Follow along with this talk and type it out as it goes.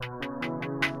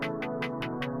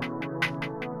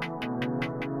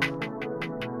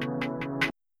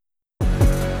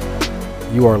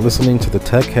You are listening to the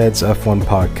Tech Heads F1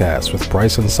 podcast with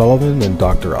Bryson Sullivan and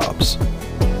Dr. Obbs.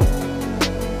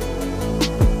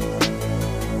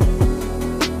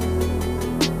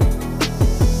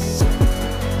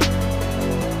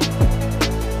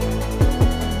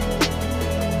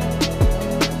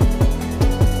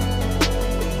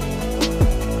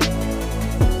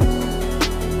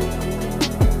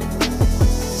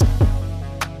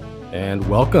 And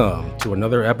welcome to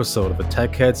another episode of the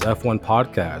Tech Heads F1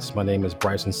 podcast. My name is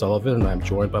Bryson Sullivan, and I'm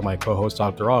joined by my co-host,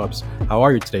 Dr. Obbs. How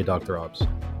are you today, Dr. Obbs?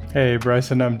 Hey,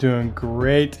 Bryson, I'm doing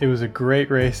great. It was a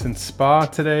great race in Spa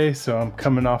today, so I'm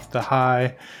coming off the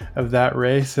high of that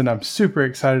race, and I'm super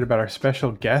excited about our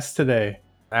special guest today.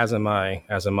 As am I.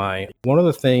 One of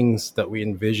the things that we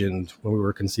envisioned when we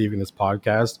were conceiving this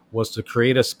podcast was to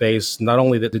create a space not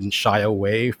only that didn't shy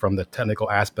away from the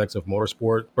technical aspects of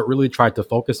motorsport, but really tried to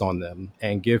focus on them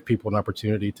and give people an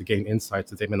opportunity to gain insights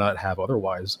that they may not have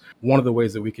otherwise. One of the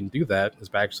ways that we can do that is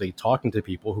by actually talking to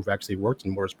people who've actually worked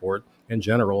in motorsport in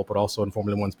general, but also in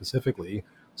Formula One specifically.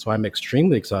 So I'm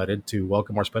extremely excited to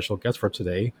welcome our special guest for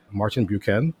today, Martin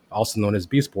Buchan, also known as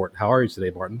B-Sport. How are you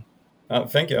today, Martin?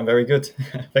 Thank you. I'm very good.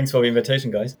 Thanks for the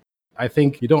invitation, guys. I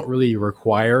think you don't really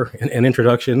require an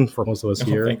introduction for most of us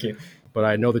here. Thank you. But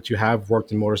I know that you have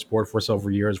worked in motorsport for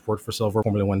several years, worked for several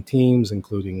Formula One teams,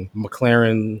 including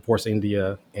McLaren, Force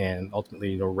India, and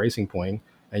ultimately, Racing Point.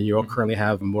 And you currently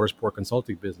have a motorsport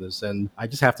consulting business. And I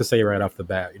just have to say right off the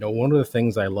bat, one of the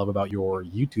things I love about your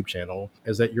YouTube channel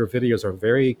is that your videos are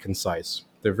very concise.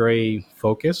 They're very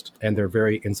focused and they're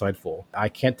very insightful. I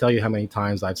can't tell you how many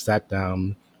times I've sat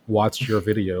down, watched your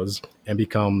videos, and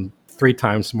become 3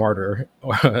 times smarter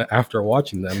after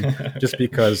watching them, Okay. Just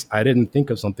because I didn't think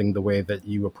of something the way that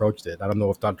you approached it. I don't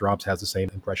know if Dr. Obbs has the same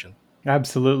impression.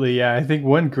 Absolutely, yeah. I think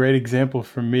one great example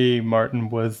for me, Martin,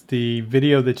 was the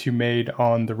video that you made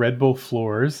on the Red Bull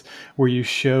floors, where you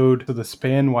showed the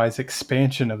span-wise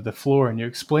expansion of the floor, and you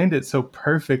explained it so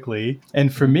perfectly.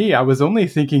 And for me, I was only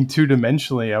thinking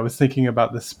two-dimensionally. I was thinking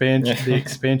about the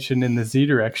expansion in the Z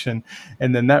direction,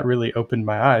 and then that really opened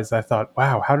my eyes. I thought,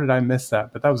 wow, how did I miss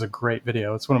that? But that was a great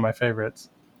video. It's one of my favorites.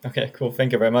 Okay, cool.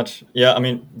 Thank you very much. Yeah,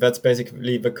 that's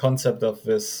basically the concept of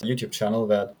this YouTube channel,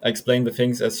 that I explain the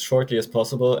things as shortly as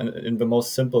possible and in the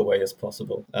most simple way as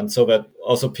possible. And so that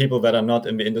also people that are not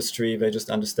in the industry, they just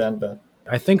understand that.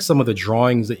 I think some of the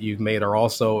drawings that you've made are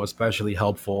also especially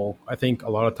helpful. I think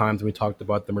a lot of times when we talked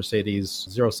about the Mercedes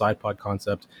zero side pod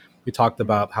concept, we talked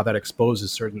about how that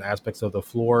exposes certain aspects of the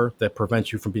floor that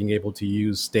prevents you from being able to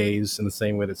use stays in the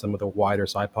same way that some of the wider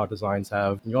side pod designs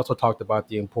have. And you also talked about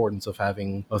the importance of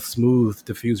having a smooth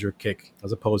diffuser kick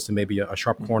as opposed to maybe a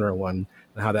sharp corner one,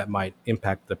 and how that might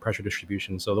impact the pressure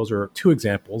distribution. So those are 2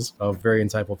 examples of very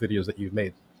insightful videos that you've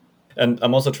made. And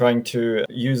I'm also trying to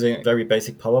using very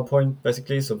basic PowerPoint,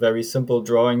 basically. So very simple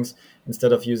drawings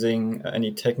instead of using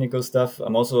any technical stuff.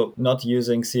 I'm also not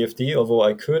using CFD, although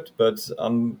I could, but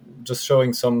I'm just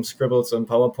showing some scribbles on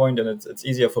PowerPoint, and it's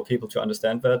easier for people to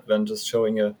understand that than just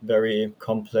showing a very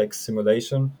complex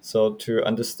simulation. So to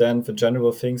understand the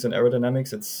general things in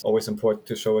aerodynamics, it's always important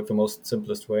to show it the most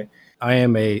simplest way. I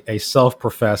am a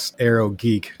self-professed aero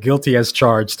geek, guilty as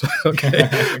charged. Okay,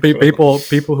 Cool.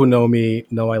 people who know me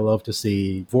know I love to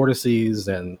see vortices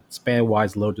and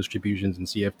span-wise load distributions in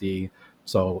CFD.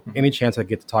 So any chance I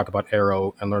get to talk about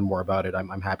aero and learn more about it,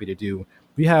 I'm happy to do.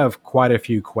 We have quite a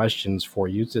few questions for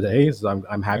you today, so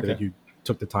I'm happy that you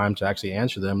took the time to actually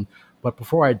answer them. But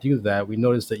before I do that, we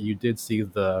noticed that you did see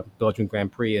the Belgian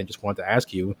Grand Prix, and just wanted to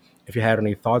ask you if you had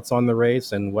any thoughts on the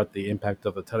race and what the impact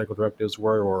of the technical directives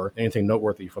were, or anything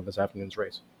noteworthy from this afternoon's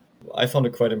race. I found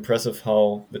it quite impressive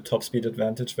how the top speed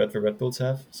advantage that the Red Bulls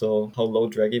have. So how low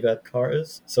draggy that car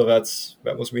is. So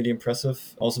that was really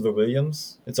impressive. Also the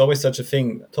Williams. It's always such a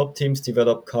thing. Top teams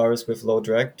develop cars with low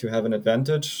drag to have an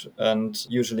advantage. And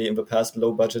usually in the past,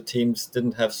 low budget teams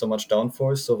didn't have so much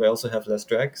downforce. So they also have less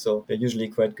drag. So they're usually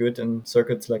quite good in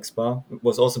circuits like Spa. It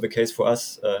was also the case for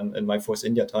us in my Force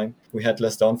India time. We had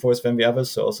less downforce than the others,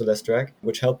 so also less drag,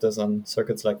 which helped us on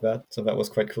circuits like that. So that was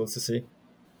quite cool to see.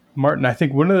 Martin, I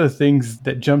think one of the things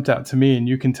that jumped out to me, and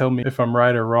you can tell me if I'm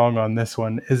right or wrong on this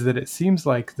one, is that it seems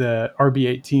like the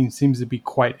RB18 seems to be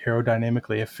quite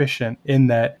aerodynamically efficient in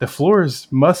that the floors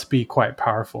must be quite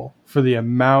powerful for the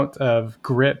amount of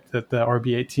grip that the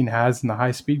RB18 has in the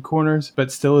high-speed corners,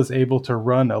 but still is able to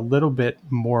run a little bit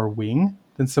more wing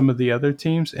than some of the other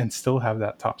teams and still have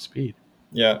that top speed.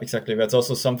 Yeah, exactly. That's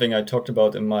also something I talked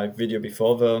about in my video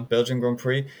before the Belgian Grand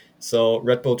Prix. So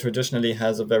Red Bull traditionally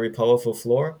has a very powerful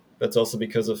floor, That's also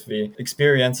because of the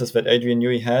experiences that Adrian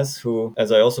Newey has, who,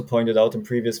 as I also pointed out in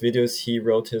previous videos, he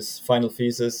wrote his final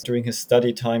thesis during his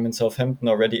study time in Southampton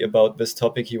already about this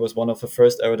topic. He was one of the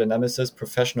first aerodynamicists,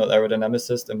 professional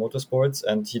aerodynamicists in motorsports,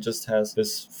 and he just has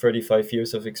this 35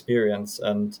 years of experience.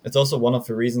 And it's also one of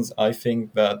the reasons I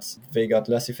think that they got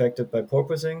less affected by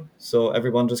porpoising. So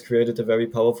everyone just created a very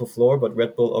powerful floor, but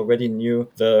Red Bull already knew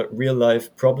the real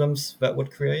life problems that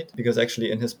would create, because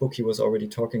actually in his book he was already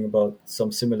talking about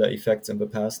some similar effects in the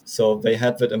past. So they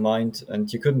had that in mind,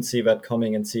 and you couldn't see that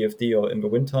coming in CFD or in the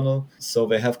wind tunnel. So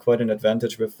they have quite an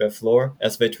advantage with their floor,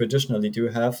 as they traditionally do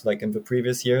have, like in the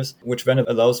previous years, which then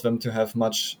allows them to have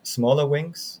much smaller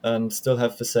wings and still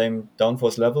have the same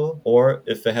downforce level. Or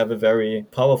if they have a very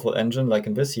powerful engine, like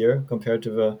in this year, compared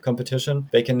to the competition,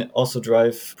 they can also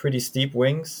drive pretty steep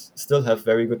wings, still have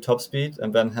very good top speed,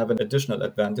 and then have an additional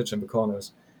advantage in the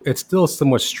corners. It's still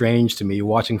somewhat strange to me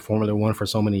watching Formula One for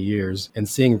so many years and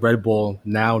seeing Red Bull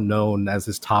now known as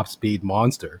this top speed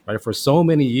monster, right? For so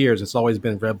many years, it's always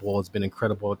been Red Bull has been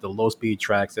incredible at the low speed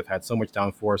tracks. They've had so much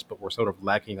downforce, but we're sort of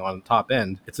lacking on the top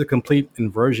end. It's a complete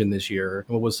inversion this year.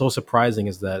 And what was so surprising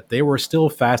is that they were still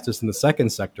fastest in the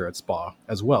second sector at Spa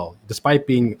as well, despite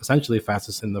being essentially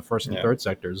fastest in the first and third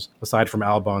sectors, aside from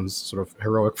Albon's sort of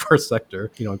heroic first sector,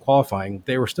 in qualifying,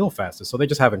 they were still fastest. So they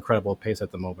just have incredible pace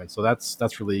at the moment. So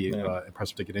that's really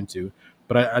impressive to get into.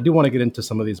 But I do want to get into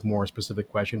some of these more specific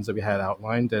questions that we had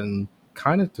outlined. And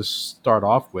kind of to start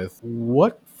off with,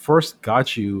 what first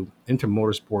got you into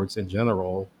motorsports in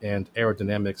general and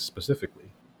aerodynamics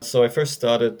specifically? So I first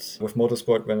started with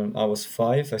motorsport when I was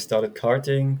 5. I started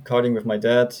karting with my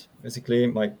dad. Basically,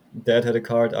 my dad had a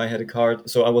kart, I had a kart.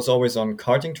 So I was always on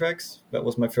karting tracks. That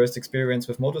was my first experience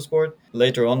with motorsport.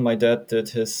 Later on, my dad did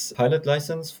his pilot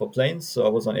license for planes. So I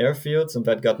was on airfields, and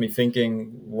that got me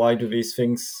thinking, why do these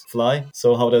things fly?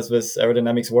 So how does this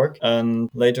aerodynamics work?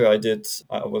 And later I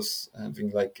was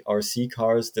having like RC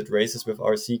cars, did races with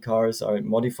RC cars. I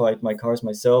modified my cars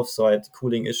myself. So I had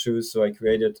cooling issues. So I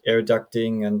created air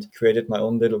ducting and created my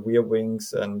own little rear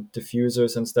wings and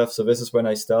diffusers and stuff. So this is when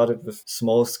I started with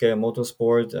small scale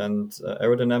motorsport and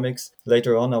aerodynamics.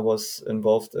 Later on, I was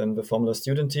involved in the Formula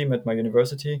student team at my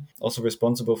university, also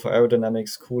responsible for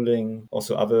aerodynamics, cooling,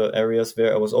 also other areas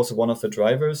where I was also one of the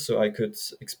drivers, so I could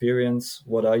experience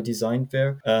what I designed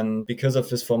there. And because of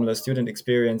this Formula student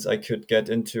experience, I could get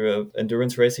into an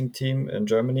endurance racing team in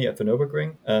Germany at the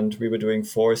Nürburgring, and we were doing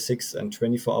 4, 6, and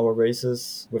 24-hour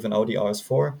races with an Audi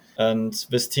RS4. And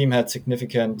this team had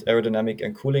significant aerodynamic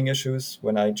and cooling issues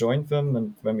when I joined them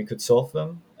and when we could solve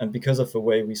them. And because of the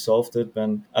way we solved it,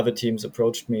 then other teams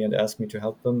approached me and asked me to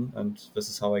help them. And this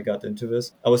is how I got into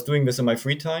this. I was doing this in my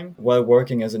free time while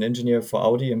working as an engineer for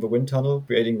Audi in the wind tunnel,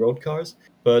 creating road cars.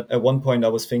 But at one point I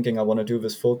was thinking I want to do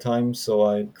this full time. So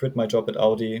I quit my job at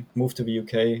Audi, moved to the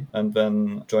UK, and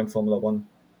then joined Formula One.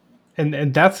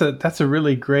 And that's a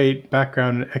really great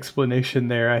background explanation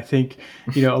there. I think,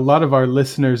 a lot of our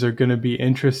listeners are going to be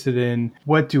interested in,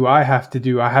 what do I have to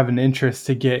do? I have an interest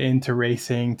to get into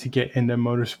racing, to get into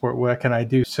motorsport. What can I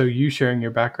do? So you sharing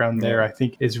your background there, I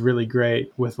think, is really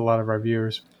great with a lot of our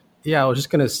viewers. Yeah, I was just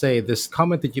going to say, this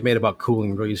comment that you made about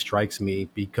cooling really strikes me,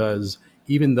 because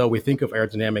even though we think of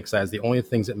aerodynamics as the only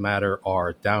things that matter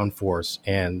are downforce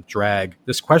and drag,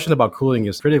 this question about cooling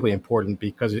is critically important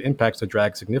because it impacts the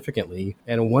drag significantly.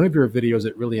 And one of your videos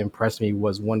that really impressed me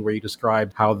was one where you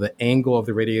described how the angle of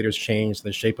the radiators changed,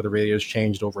 the shape of the radiators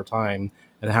changed over time,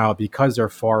 and how because they're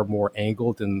far more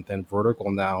angled than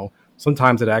vertical now,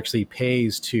 sometimes it actually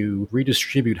pays to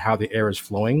redistribute how the air is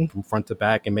flowing from front to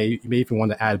back, and you may even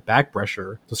want to add back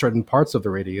pressure to certain parts of the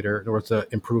radiator in order to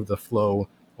improve the flow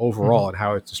overall and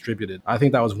how it's distributed. I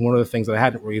think that was one of the things that I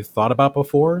hadn't really thought about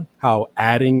before, how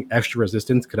adding extra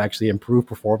resistance could actually improve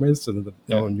performance. And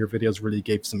and your videos really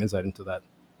gave some insight into that.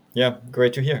 Yeah,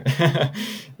 great to hear.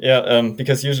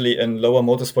 Because usually in lower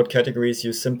motorsport categories,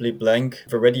 you simply blank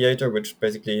the radiator, which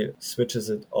basically switches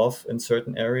it off in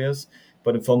certain areas.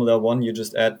 But in Formula One, you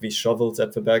just add these shovels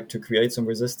at the back to create some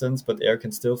resistance, but air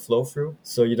can still flow through.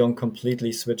 So you don't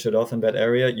completely switch it off in that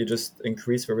area. You just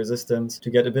increase the resistance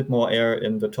to get a bit more air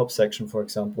in the top section, for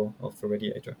example, of the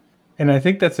radiator. And I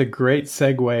think that's a great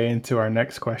segue into our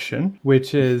next question,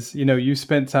 which is, you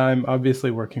spent time obviously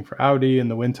working for Audi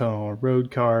and the wind tunnel road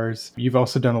cars. You've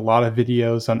also done a lot of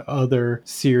videos on other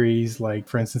series, like,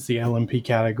 for instance, the LMP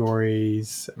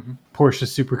categories, Porsche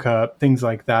Super Cup, things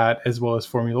like that, as well as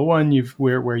Formula One,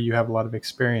 where you have a lot of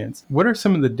experience. What are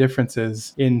some of the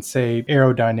differences in, say,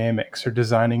 aerodynamics or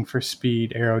designing for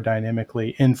speed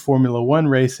aerodynamically in Formula One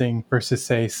racing versus,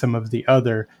 say, some of the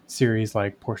other series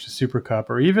like Porsche Super Cup,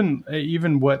 or even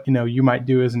what you might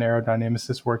do as an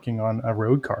aerodynamicist working on a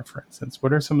road car, for instance?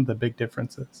 What are some of the big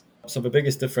differences? So the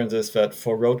biggest difference is that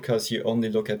for road cars, you only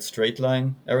look at straight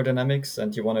line aerodynamics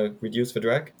and you want to reduce the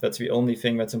drag. That's the only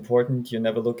thing that's important. You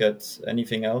never look at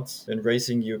anything else. In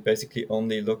racing, you basically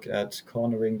only look at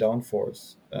cornering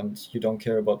downforce and you don't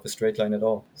care about the straight line at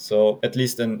all. So at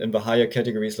least in the higher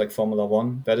categories like Formula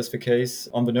One, that is the case.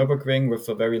 On the Nürburgring with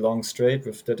a very long straight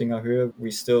with Dettinger Höhe,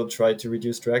 we still try to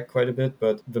reduce drag quite a bit,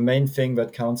 but the main thing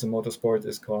that counts in motorsport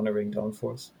is cornering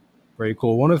downforce. Very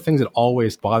cool. One of the things that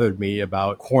always bothered me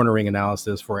about cornering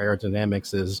analysis for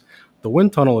aerodynamics is the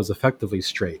wind tunnel is effectively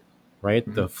straight, right?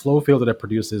 Mhm. The flow field that it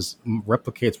produces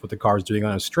replicates what the car is doing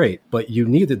on a straight, but you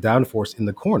need the downforce in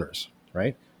the corners,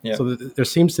 right? Yeah. So there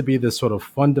seems to be this sort of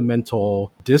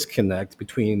fundamental disconnect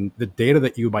between the data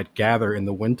that you might gather in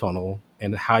the wind tunnel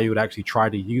and how you would actually try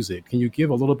to use it. Can you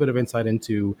give a little bit of insight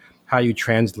into how you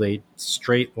translate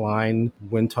straight line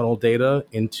wind tunnel data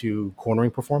into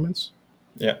cornering performance?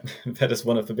 Yeah, that is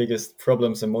one of the biggest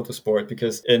problems in motorsport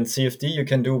because in CFD you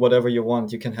can do whatever you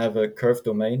want. You can have a curved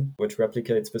domain which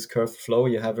replicates this curved flow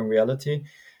you have in reality.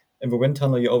 In the wind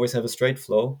tunnel, you always have a straight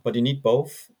flow, but you need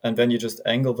both. And then you just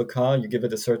angle the car, you give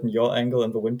it a certain yaw angle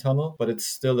in the wind tunnel, but it's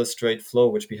still a straight flow,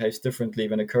 which behaves differently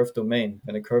than a curved domain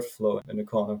and a curved flow in the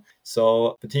corner.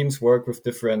 So the teams work with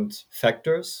different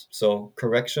factors, so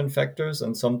correction factors,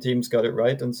 and some teams got it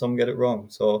right and some get it wrong.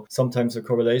 So sometimes the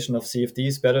correlation of CFD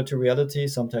is better to reality,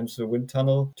 sometimes the wind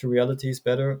tunnel to reality is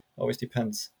better. Always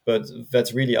depends. But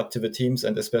that's really up to the teams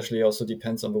and especially also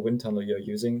depends on the wind tunnel you're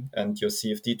using and your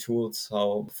CFD tools,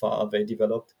 how far are they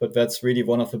developed. But that's really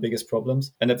one of the biggest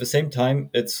problems. And at the same time,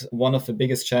 it's one of the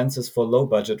biggest chances for low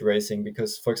budget racing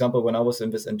because, for example, when I was in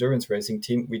this endurance racing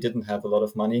team, we didn't have a lot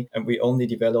of money and we only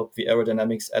developed the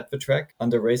aerodynamics at the track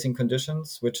under racing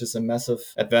conditions, which is a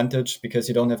massive advantage because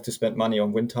you don't have to spend money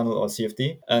on wind tunnel or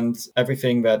CFD. And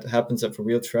everything that happens at the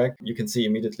real track, you can see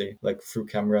immediately, like through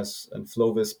cameras and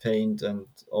Flovis paint and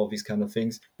all these kind of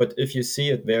things. But if you see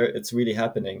it there, it's really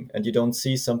happening and you don't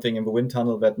see something in the wind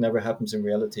tunnel that never happens in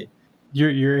reality.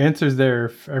 Your answers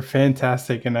there are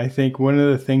fantastic. And I think one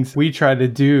of the things we try to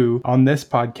do on this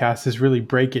podcast is really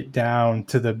break it down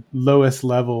to the lowest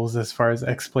levels as far as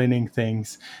explaining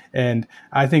things. And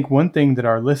I think one thing that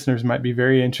our listeners might be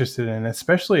very interested in,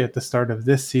 especially at the start of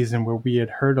this season, where we had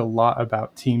heard a lot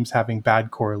about teams having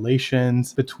bad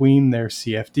correlations between their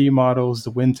CFD models,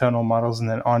 the wind tunnel models, and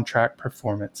then on-track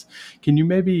performance. Can you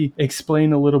maybe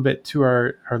explain a little bit to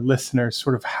our listeners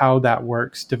sort of how that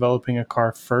works, developing a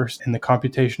car first in the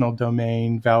computational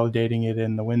domain, validating it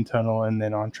in the wind tunnel, and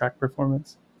then on-track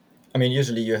performance? I mean,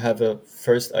 usually you have a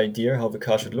first idea how the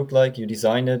car should look like. You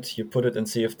design it, you put it in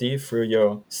CFD through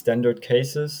your standard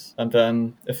cases. And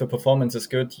then if the performance is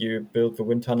good, you build the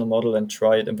wind tunnel model and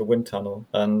try it in the wind tunnel.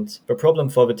 And the problem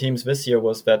for the teams this year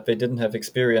was that they didn't have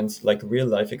experience, like real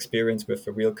life experience with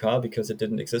the real car because it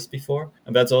didn't exist before.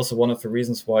 And that's also one of the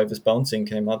reasons why this bouncing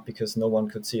came up because no one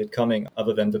could see it coming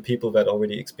other than the people that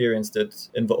already experienced it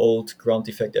in the old ground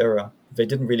effect era. They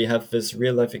didn't really have this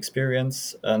real life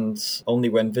experience, and only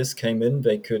when this came in,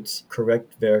 they could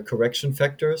correct their correction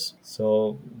factors.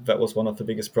 So that was one of the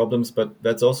biggest problems, but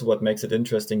that's also what makes it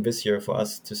interesting this year for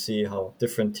us to see how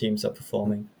different teams are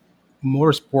performing.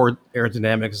 Motorsport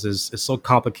aerodynamics is so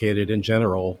complicated in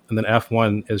general, and then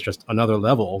F1 is just another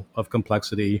level of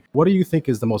complexity. What do you think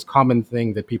is the most common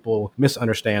thing that people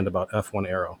misunderstand about F1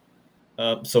 aero?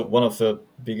 So one of the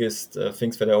biggest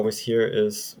things that I always hear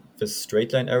is this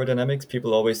straight line aerodynamics.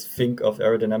 People always think of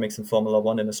aerodynamics in Formula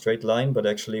One in a straight line, but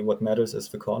actually what matters is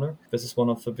the corner. This is one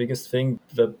of the biggest things.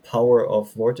 The power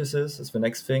of vortices is the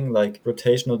next thing, like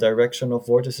rotational direction of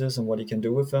vortices and what you can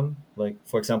do with them. Like,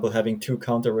 for example, having two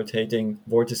counter-rotating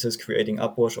vortices creating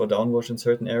upwash or downwash in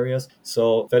certain areas.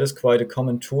 So that is quite a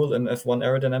common tool in F1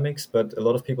 aerodynamics, but a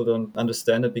lot of people don't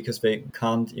understand it because they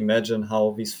can't imagine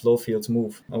how these flow fields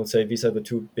move. I would say these are the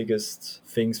two biggest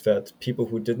things that people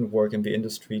who didn't work in the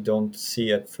industry don't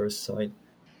see at first sight.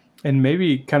 And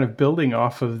maybe kind of building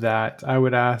off of that, I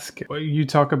would ask, you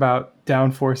talk about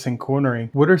downforce and cornering.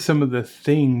 What are some of the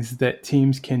things that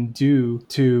teams can do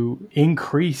to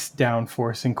increase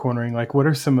downforce and cornering? Like, what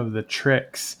are some of the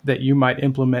tricks that you might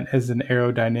implement as an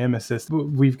aerodynamicist?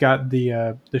 We've got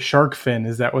the shark fin.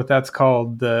 Is that what that's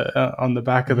called? The on the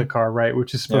back of the car, right?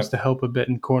 Which is supposed to help a bit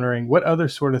in cornering. What other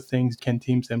sort of things can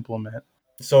teams implement?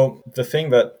 So the thing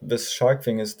that this shark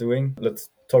thing is doing, let's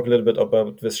talk a little bit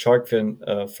about this shark fin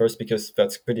first, because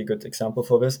that's a pretty good example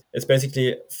for this. It's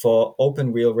basically for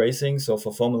open wheel racing. So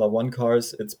for Formula One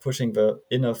cars, it's pushing the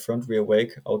inner front rear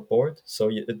wake outboard, so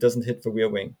it doesn't hit the rear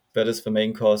wing. That is the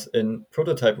main cause. In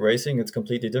prototype racing, it's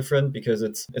completely different because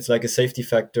it's like a safety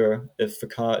factor. If the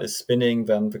car is spinning,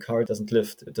 then the car doesn't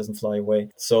lift, it doesn't fly away.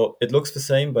 So it looks the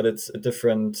same, but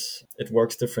it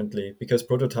works differently, because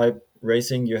prototype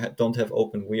racing, you don't have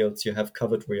open wheels, you have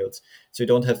covered wheels. So you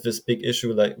don't have this big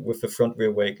issue like with the front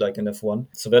rear wake like in F1.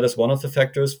 So that is one of the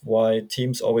factors why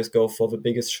teams always go for the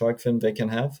biggest shark fin they can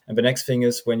have. And the next thing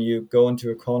is, when you go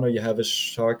into a corner, you have a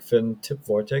shark fin tip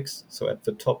vortex. So at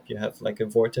the top, you have like a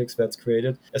vortex that's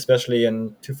created. Especially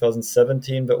in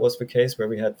 2017, that was the case, where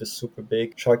we had this super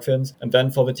big shark fins. And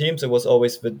then for the teams, it was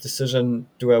always the decision,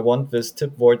 do I want this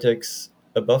tip vortex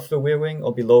above the rear wing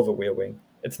or below the rear wing?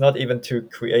 It's not even to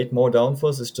create more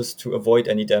downforce, it's just to avoid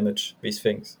any damage, these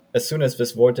things. As soon as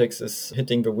this vortex is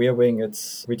hitting the rear wing,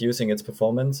 it's reducing its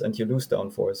performance and you lose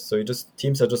downforce. So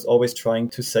teams are just always trying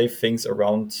to save things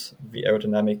around the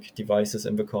aerodynamic devices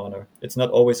in the corner. It's not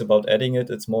always about adding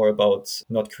it, it's more about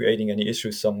not creating any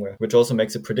issues somewhere, which also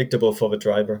makes it predictable for the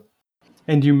driver.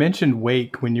 And you mentioned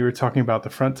wake when you were talking about the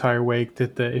front tire wake,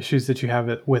 that the issues that you have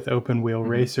with open wheel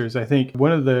racers. I think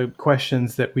one of the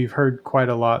questions that we've heard quite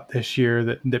a lot this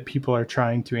year that people are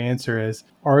trying to answer is,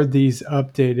 are these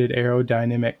updated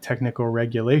aerodynamic technical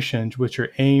regulations, which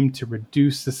are aimed to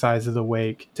reduce the size of the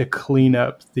wake, to clean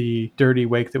up the dirty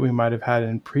wake that we might have had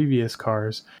in previous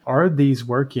cars, are these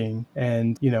working?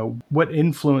 And, what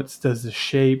influence does the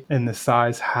shape and the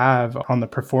size have on the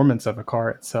performance of a car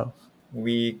itself?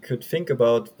 We could think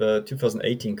about the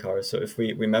 2018 cars. So if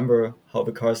we remember how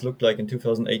the cars looked like in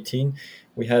 2018,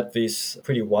 we had these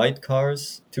pretty wide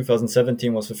cars.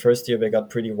 2017 was the first year they got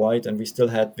pretty wide, and we still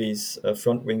had these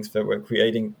front wings that were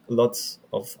creating lots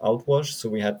of outwash. So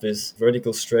we had these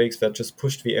vertical strakes that just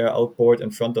pushed the air outboard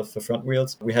in front of the front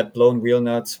wheels. We had blown wheel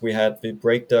nuts. We had the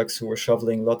brake ducts who were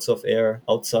shoveling lots of air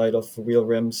outside of the wheel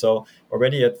rim. So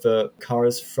already at the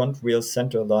car's front wheel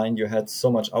center line, you had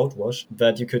so much outwash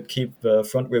that you could keep the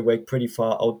front wheel wake pretty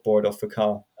far outboard of the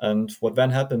car. And what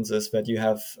then happens is that you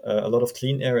have a lot of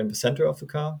clean air in the center of the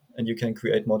car, and you can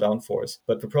create more downforce.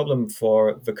 But the problem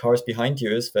for the cars behind you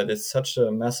is that it's such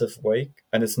a massive wake,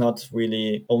 and it's not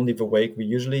really only the wake we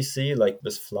usually see, like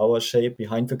this flower shape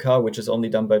behind the car, which is only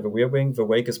done by the rear wing. The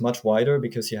wake is much wider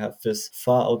because you have this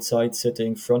far outside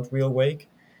sitting front wheel wake.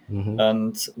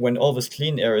 And when all this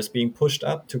clean air is being pushed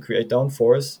up to create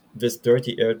downforce, this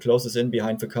dirty air closes in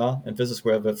behind the car, and this is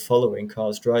where the following car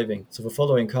is driving. So the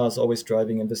following car is always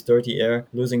driving in this dirty air,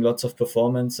 losing lots of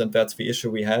performance, and that's the issue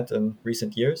we had in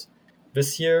recent years.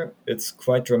 This year, it's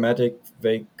quite dramatic.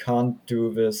 They can't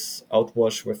do this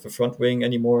outwash with the front wing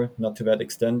anymore, not to that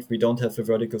extent. We don't have the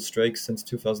vertical strakes since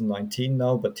 2019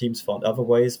 now, but teams found other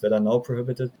ways that are now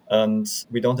prohibited. And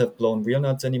we don't have blown wheel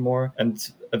nuts anymore. And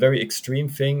a very extreme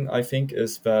thing, I think,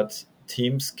 is that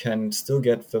teams can still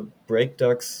get the brake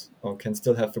ducts, or can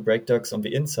still have the brake ducts on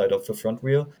the inside of the front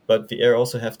wheel, but the air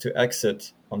also have to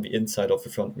exit on the inside of the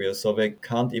front wheel. So they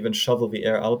can't even shovel the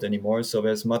air out anymore. So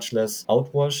there's much less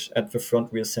outwash at the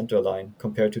front wheel center line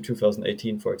compared to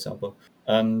 2018, for example.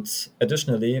 And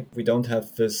additionally, we don't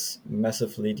have this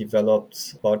massively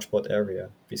developed barge board area,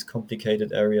 these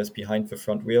complicated areas behind the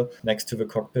front wheel next to the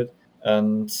cockpit.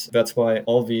 And that's why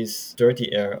all these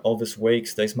dirty air, all this wake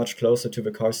stays much closer to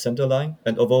the car's center line.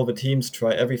 And although the teams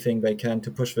try everything they can to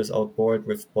push this outboard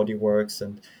with bodyworks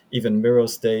and even mirror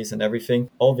stays and everything,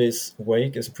 all this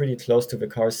wake is pretty close to the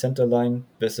car's center line.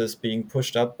 This is being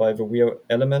pushed up by the rear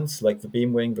elements like the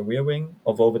beam wing, the rear wing,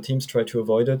 although the teams try to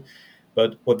avoid it.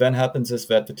 But what then happens is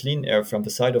that the clean air from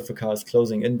the side of the car is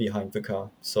closing in behind the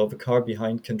car. So the car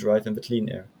behind can drive in the clean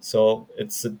air. So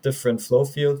it's a different flow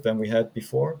field than we had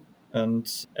before. And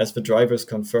as the drivers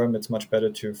confirm, it's much better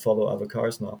to follow other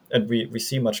cars now. And we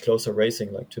see much closer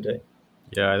racing like today.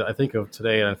 Yeah, I think of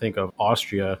today, and I think of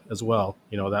Austria as well.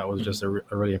 That was just a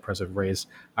really impressive race.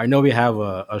 I know we have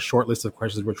a short list of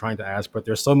questions we're trying to ask, but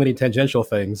there's so many tangential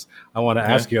things I want to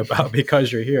ask you about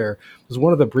because you're here. Because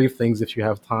one of the brief things, if you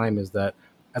have time, is that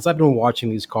as I've been watching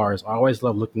these cars, I always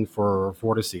love looking for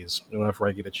vortices whenever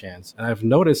I get a chance. And I've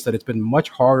noticed that it's been much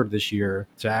harder this year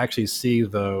to actually see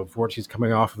the vortices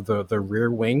coming off of the rear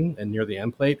wing and near the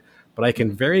end plate. But I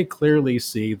can very clearly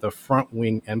see the front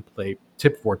wing end plate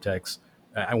tip vortex.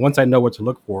 And once I know what to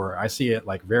look for, I see it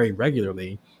like very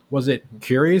regularly. Was it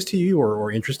curious to you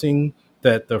or interesting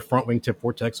that the front wing tip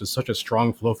vortex is such a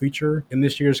strong flow feature in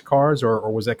this year's cars, or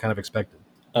was that kind of expected?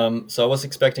 So I was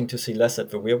expecting to see less at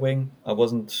the rear wing. I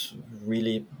wasn't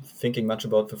really thinking much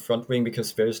about the front wing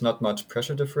because there's not much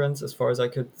pressure difference as far as I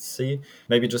could see.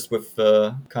 Maybe just with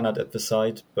the canard at the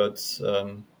side, but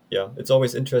yeah, it's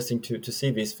always interesting to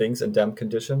see these things in damp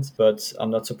conditions. But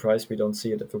I'm not surprised we don't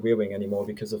see it at the rear wing anymore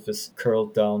because of this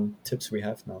curled down tips we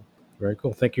have now. Very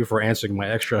cool. Thank you for answering my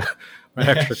extra my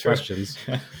Yeah, extra sure. questions.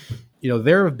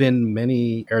 There have been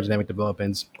many aerodynamic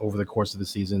developments over the course of the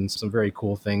season, some very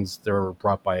cool things that were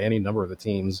brought by any number of the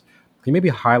teams. Can you maybe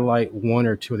highlight one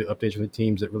or two of the updates from the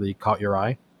teams that really caught your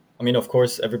eye? I mean, of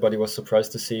course, everybody was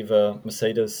surprised to see the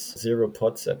Mercedes zero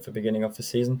pods at the beginning of the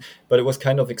season, but it was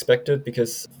kind of expected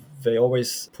because they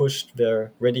always pushed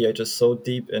their radiators so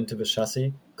deep into the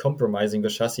chassis, compromising the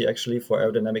chassis actually for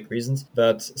aerodynamic reasons,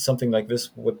 that something like this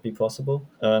would be possible.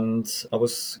 And I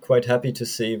was quite happy to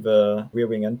see the rear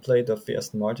wing end plate of the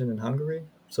Aston Martin in Hungary.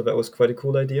 So that was quite a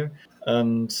cool idea.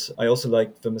 And I also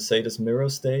liked the Mercedes mirror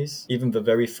stays, even the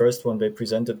very first one they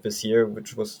presented this year,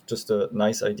 which was just a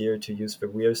nice idea to use the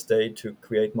rear stay to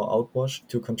create more outwash,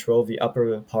 to control the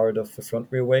upper part of the front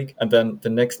rear wake. And then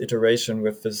the next iteration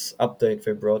with this update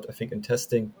they brought, I think in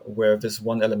testing, where this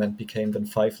one element became then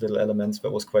 5 little elements,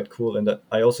 that was quite cool. And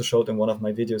I also showed in one of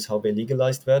my videos how they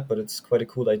legalized that, but it's quite a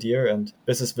cool idea. And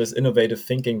this is this innovative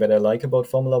thinking that I like about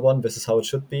Formula One. This is how it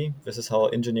should be. This is how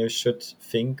engineers should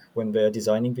think when they're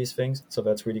designing these things. So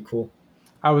that's really cool.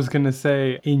 I was going to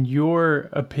say, in your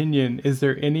opinion, is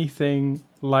there anything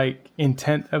like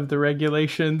intent of the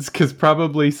regulations? Because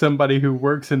probably somebody who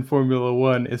works in Formula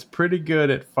One is pretty good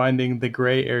at finding the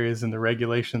gray areas in the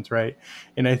regulations, right?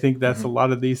 And I think that's a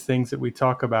lot of these things that we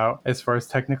talk about as far as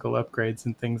technical upgrades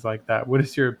and things like that. What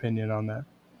is your opinion on that?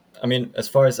 I mean, as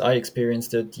far as I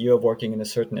experienced it, you're working in a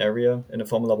certain area in a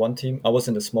Formula One team. I was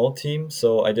in a small team,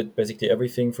 so I did basically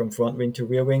everything from front wing to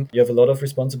rear wing. You have a lot of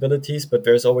responsibilities, but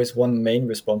there's always one main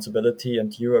responsibility,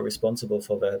 and you are responsible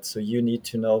for that. So you need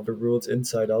to know the rules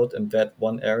inside out in that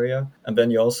one area. And then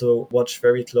you also watch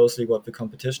very closely what the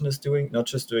competition is doing, not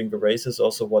just doing the races,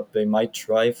 also what they might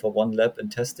try for one lap in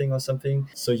testing or something.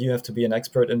 So you have to be an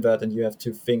expert in that, and you have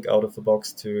to think out of the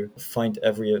box to find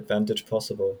every advantage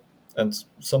possible. And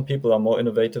some people are more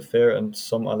innovative there and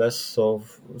some are less. So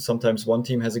sometimes one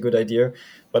team has a good idea.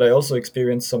 But I also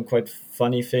experienced some quite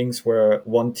funny things where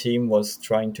one team was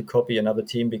trying to copy another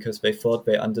team because they thought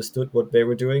they understood what they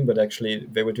were doing, but actually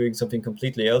they were doing something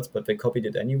completely else, but they copied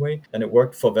it anyway. And it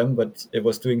worked for them, but it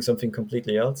was doing something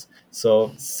completely else.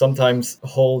 So sometimes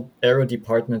whole aero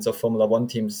departments of Formula One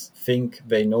teams think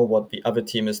they know what the other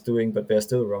team is doing, but they're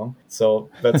still wrong. So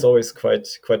that's always quite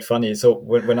funny. So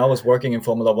when I was working in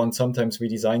Formula One, sometimes we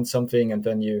design something and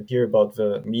then you hear about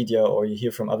the media or you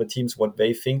hear from other teams what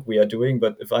they think we are doing.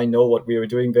 But if I know what we were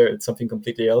doing there, it's something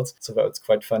completely else. So that's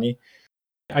quite funny.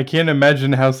 I can't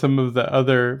imagine how some of the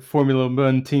other Formula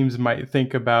One teams might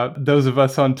think about those of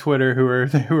us on Twitter who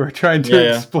are trying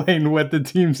to explain what the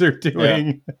teams are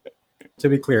doing. Yeah. To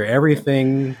be clear,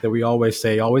 everything that we always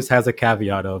say always has a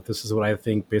caveat of this is what I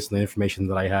think based on the information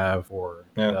that I have or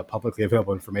publicly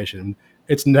available information.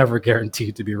 It's never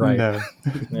guaranteed to be right. No.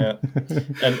 Yeah.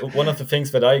 And one of the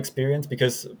things that I experienced,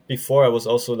 because before I was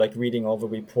also like reading all the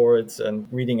reports and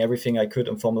reading everything I could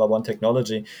on Formula One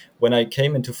technology, when I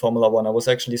came into Formula One, I was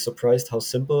actually surprised how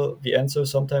simple the answer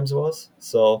sometimes was.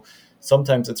 So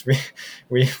sometimes it's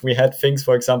we had things,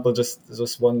 for example, just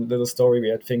one little story, we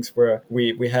had things where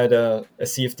we had a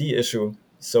CFD issue.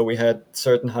 So we had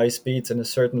certain high speeds in a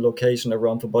certain location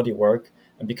around the bodywork.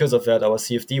 And because of that, our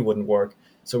CFD wouldn't work.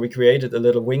 So we created a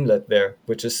little winglet there,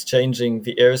 which is changing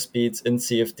the air speeds in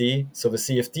CFD so the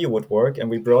CFD would work.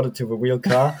 And we brought it to the real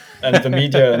car. And the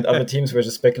media and other teams were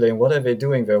just speculating, what are they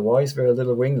doing there? Why is there a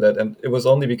little winglet? And it was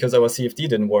only because our CFD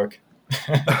didn't work.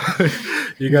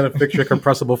 You got to fix your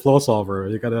compressible flow solver.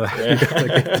 You got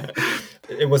to.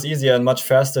 It was easier and much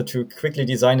faster to quickly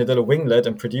design a little winglet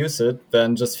and produce it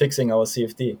than just fixing our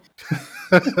CFD.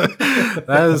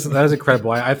 That is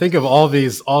incredible. I think of all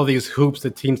these hoops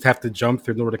that teams have to jump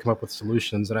through in order to come up with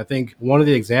solutions. And I think one of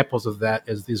the examples of that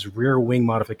is these rear wing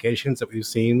modifications that we've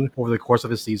seen over the course of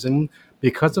the season.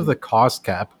 Because of the cost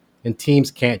cap, and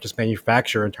teams can't just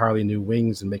manufacture entirely new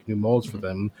wings and make new molds for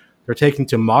them. They're taking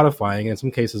to modifying, in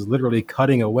some cases, literally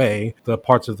cutting away the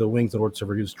parts of the wings in order to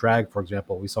reduce drag, for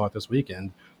example. We saw it this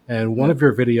weekend. And one of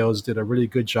your videos did a really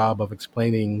good job of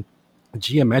explaining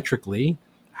geometrically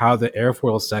how the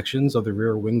airfoil sections of the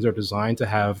rear wings are designed to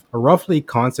have a roughly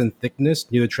constant thickness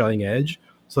near the trailing edge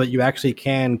so that you actually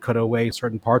can cut away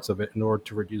certain parts of it in order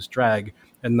to reduce drag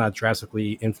and not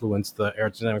drastically influence the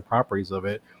aerodynamic properties of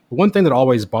it. But one thing that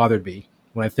always bothered me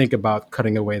when I think about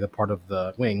cutting away the part of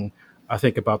the wing, I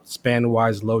think about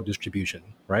span-wise load distribution,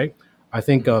 right? I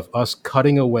think of us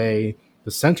cutting away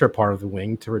the center part of the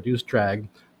wing to reduce drag,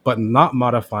 but not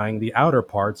modifying the outer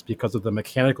parts because of the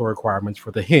mechanical requirements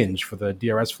for the hinge, for the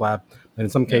DRS flap. And in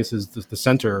some Yeah. cases, the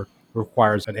center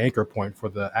requires an anchor point for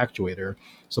the actuator.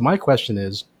 So my question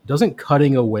is, doesn't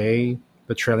cutting away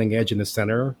the trailing edge in the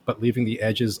center, but leaving the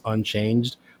edges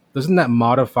unchanged, doesn't that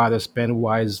modify the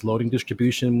span-wise loading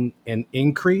distribution and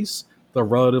increase the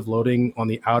relative loading on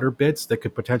the outer bits that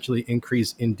could potentially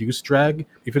increase induced drag,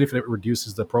 even if it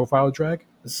reduces the profile drag?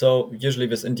 So usually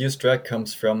this induced drag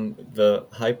comes from the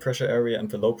high pressure area and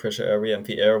the low pressure area and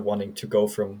the air wanting to go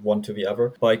from one to the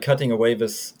other. By cutting away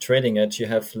this trailing edge, you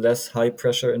have less high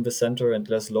pressure in the center and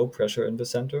less low pressure in the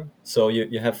center. So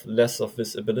you have less of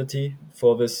this ability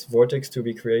for this vortex to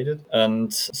be created.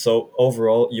 And so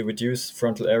overall, you reduce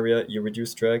frontal area, you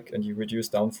reduce drag, and you reduce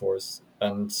downforce.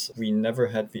 And we never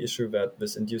had the issue that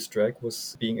this induced drag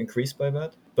was being increased by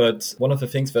that. But one of the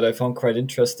things that I found quite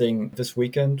interesting this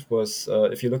weekend was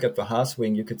if you look at the Haas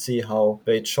wing, you could see how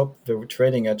they chopped the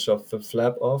trailing edge of the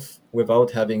flap off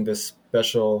without having this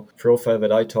special profile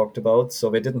that I talked about. So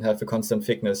they didn't have the constant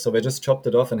thickness. So they just chopped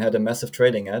it off and had a massive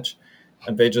trailing edge.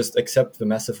 And they just accept the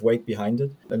massive weight behind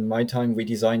it. In my time, we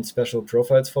designed special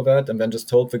profiles for that and then just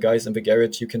told the guys in the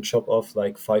garage, you can chop off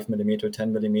like 5mm,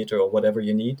 10mm, or whatever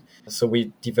you need. So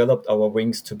we developed our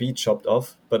wings to be chopped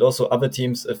off. But also other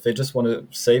teams, if they just want to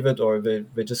save it or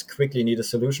they just quickly need a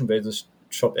solution, they just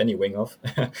chop any wing off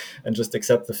and just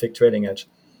accept the thick trailing edge.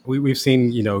 We've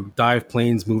seen, dive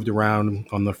planes moved around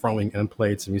on the front wing end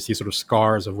plates, and you see sort of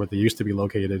scars of where they used to be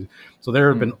located. So there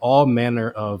have been all manner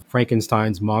of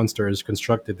Frankenstein's monsters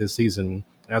constructed this season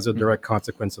as a direct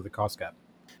consequence of the cost cap.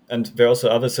 And there are also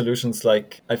other solutions,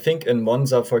 like I think in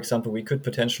Monza, for example, we could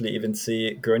potentially even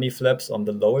see gurney flaps on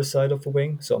the lower side of the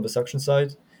wing, so on the suction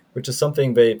side, which is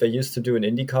something they used to do in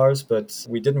Indy cars, but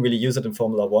we didn't really use it in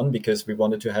Formula One because we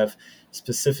wanted to have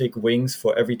specific wings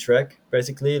for every track,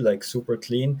 basically, like super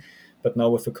clean. But now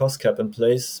with the cost cap in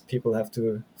place, people have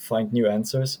to find new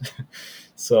answers.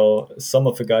 So some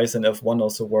of the guys in F1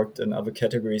 also worked in other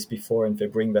categories before, and they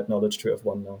bring that knowledge to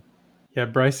F1 now. Yeah,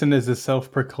 Bryson is a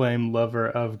self-proclaimed lover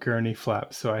of gurney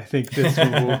flaps, so I think this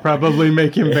will probably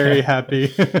make him very happy.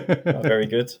 Very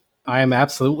good. I am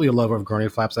absolutely a lover of gurney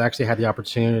flaps. I actually had the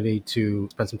opportunity to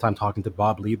spend some time talking to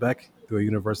Bob Liebeck through a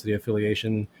university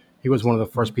affiliation. He was one of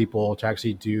the first people to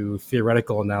actually do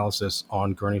theoretical analysis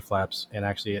on gurney flaps and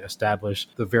actually establish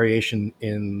the variation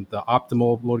in the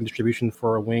optimal loading distribution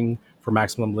for a wing for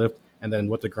maximum lift, and then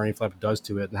what the gurney flap does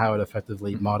to it and how it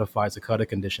effectively modifies the cutter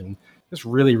condition. It's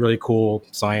really, really cool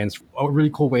science, a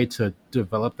really cool way to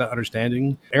develop that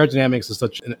understanding. Aerodynamics is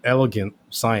such an elegant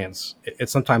science. It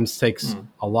sometimes takes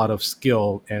a lot of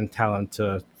skill and talent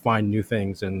to find new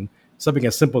things, and something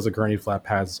as simple as a gurney flap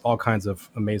has all kinds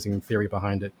of amazing theory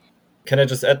behind it. Can I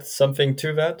just add something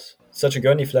to that? Such a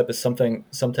gurney flap is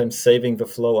sometimes saving the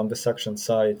flow on the suction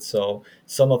side. So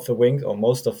some of the wings, or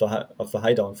most of the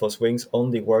high downforce wings,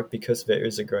 only work because there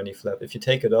is a gurney flap. If you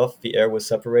take it off, the air will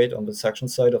separate on the suction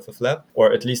side of the flap,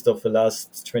 or at least of the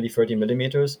last 20, 30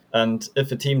 millimeters. And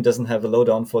if a team doesn't have a low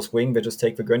downforce wing, they just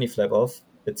take the gurney flap off,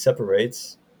 it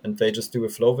separates, and they just do a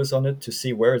flow vis on it to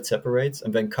see where it separates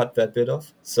and then cut that bit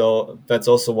off. So that's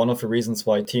also one of the reasons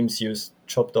why teams use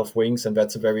chopped off wings, and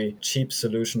that's a very cheap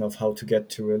solution of how to get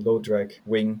to a low drag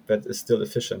wing that is still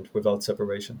efficient without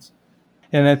separations.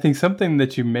 And I think something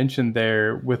that you mentioned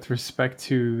there with respect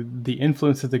to the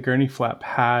influence that the gurney flap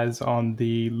has on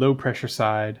the low pressure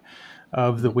side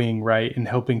of the wing, right, and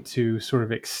helping to sort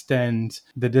of extend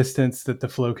the distance that the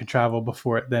flow can travel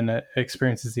before it then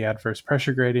experiences the adverse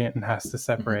pressure gradient and has to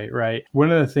separate, right?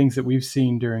 One of the things that we've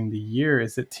seen during the year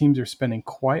is that teams are spending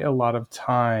quite a lot of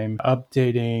time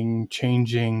updating,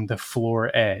 changing the floor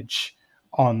edge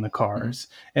on the cars.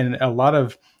 And a lot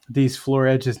of these floor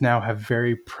edges now have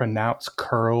very pronounced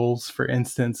curls, for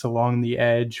instance, along the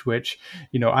edge, which,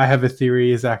 I have a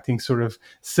theory is acting sort of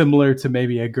similar to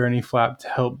maybe a gurney flap to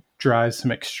help drive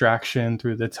some extraction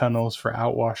through the tunnels for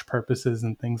outwash purposes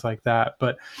and things like that.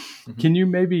 But can you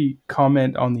maybe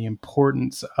comment on the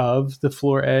importance of the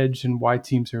floor edge and why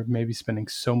teams are maybe spending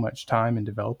so much time in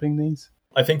developing these?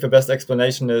 I think the best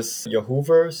explanation is your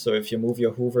hoover. So if you move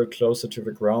your hoover closer to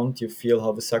the ground, you feel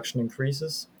how the suction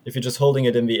increases. If you're just holding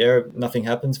it in the air, nothing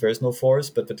happens. There is no force.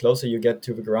 But the closer you get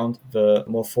to the ground, the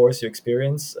more force you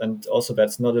experience. And also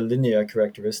that's not a linear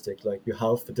characteristic. Like you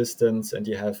halve the distance and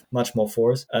you have much more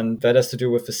force. And that has to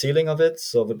do with the sealing of it.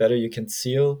 So the better you can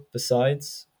seal the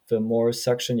sides, the more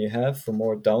suction you have, the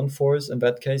more downforce in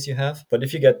that case you have. But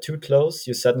if you get too close,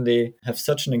 you suddenly have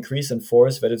such an increase in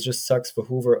force that it just sucks the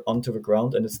hoover onto the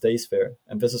ground and it stays there.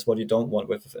 And this is what you don't want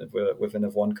with an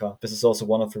F1 car. This is also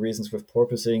one of the reasons with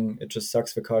porpoising, it just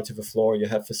sucks the car to the floor. You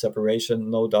have the separation,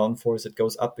 no downforce, it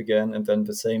goes up again, and then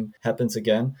the same happens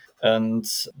again. And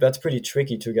that's pretty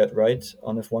tricky to get right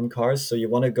on F1 cars. So you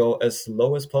want to go as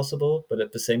low as possible, but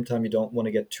at the same time, you don't want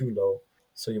to get too low.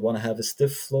 So you want to have a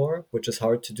stiff floor, which is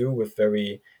hard to do with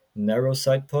very narrow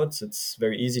side pods. It's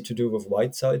very easy to do with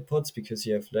wide side pods because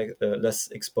you have less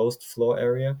exposed floor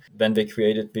area. Then they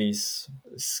created these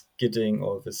skidding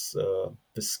or this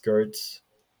skirt,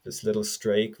 this little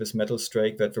strake, this metal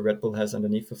strake that the Red Bull has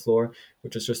underneath the floor,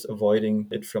 which is just avoiding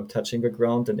it from touching the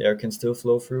ground and air can still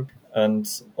flow through. And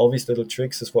all these little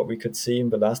tricks is what we could see in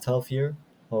the last half year,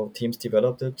 how teams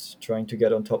developed it, trying to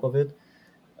get on top of it.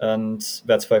 And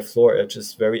that's why floor edge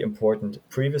is very important.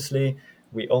 Previously,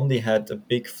 we only had a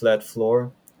big flat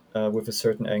floor with a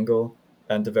certain angle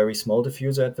and a very small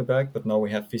diffuser at the back, but now we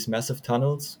have these massive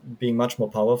tunnels being much more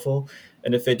powerful.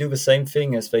 And if they do the same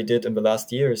thing as they did in the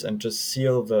last years and just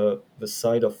seal the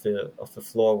side of the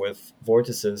floor with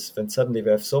vortices, then suddenly they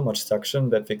have so much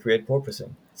suction that they create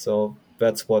porpoising. So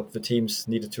that's what the teams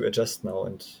needed to adjust now,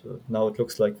 and now it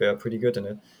looks like they are pretty good in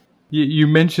it. You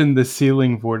mentioned the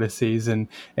sealing vortices, and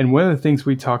one of the things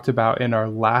we talked about in our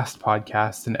last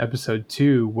podcast in episode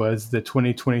 2 was the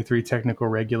 2023 technical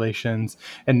regulations,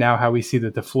 and now how we see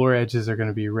that the floor edges are going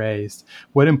to be raised.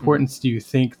 What importance do you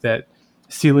think that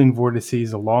sealing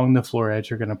vortices along the floor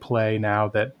edge are going to play now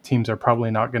that teams are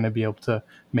probably not going to be able to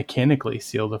mechanically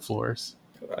seal the floors?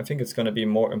 I think it's going to be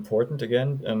more important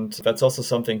again. And that's also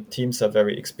something teams are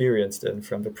very experienced in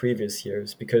from the previous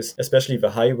years, because especially the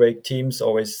high rake teams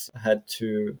always had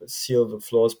to seal the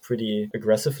floors pretty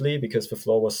aggressively because the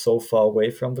floor was so far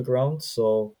away from the ground.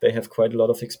 So they have quite a lot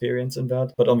of experience in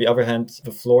that. But on the other hand,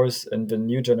 the floors in the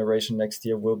new generation next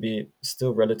year will be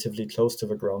still relatively close to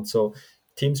the ground. So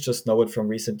teams just know it from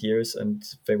recent years and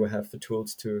they will have the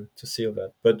tools to seal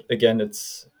that. But again,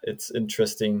 it's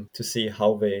interesting to see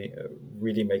how they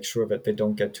really make sure that they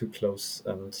don't get too close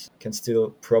and can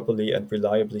still properly and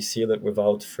reliably seal it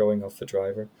without throwing off the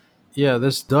driver. Yeah,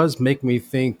 this does make me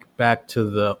think back to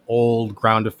the old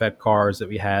ground effect cars that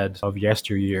we had of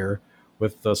yesteryear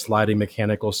with the sliding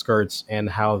mechanical skirts and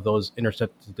how those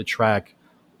intersected the track.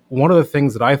 One of the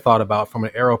things that I thought about from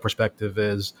an aero perspective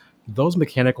is those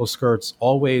mechanical skirts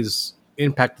always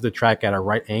impacted the track at a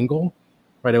right angle,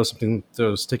 right? It was something that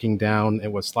was sticking down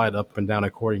and would slide up and down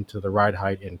according to the ride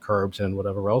height and curbs and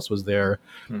whatever else was there.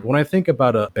 When I think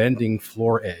about a bending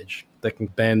floor edge that can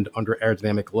bend under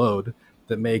aerodynamic load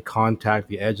that may contact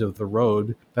the edge of the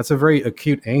road, that's a very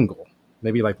acute angle,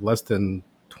 maybe like less than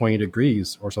 20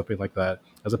 degrees or something like that,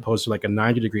 as opposed to like a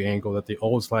 90-degree angle that the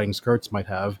old sliding skirts might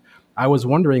have. I was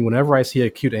wondering, whenever I see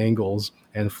acute angles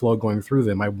and flow going through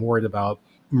them, I'm worried about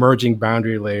merging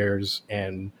boundary layers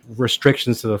and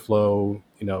restrictions to the flow,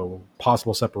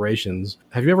 possible separations.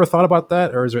 Have you ever thought about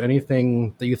that? Or is there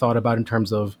anything that you thought about in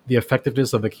terms of the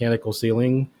effectiveness of mechanical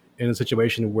sealing in a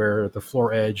situation where the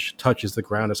floor edge touches the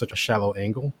ground at such a shallow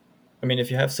angle? I mean,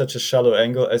 if you have such a shallow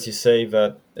angle, as you say,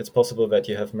 that it's possible that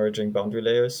you have merging boundary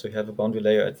layers. So you have a boundary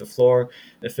layer at the floor.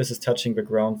 If this is touching the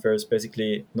ground, there's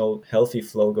basically no healthy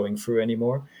flow going through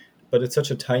anymore. But it's such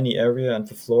a tiny area, and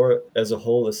the floor as a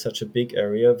whole is such a big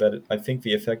area that I think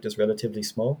the effect is relatively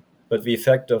small. But the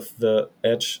effect of the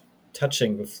edge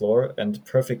touching the floor and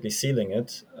perfectly sealing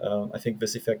it, I think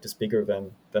this effect is bigger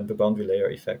than the boundary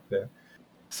layer effect there.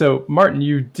 So, Martin,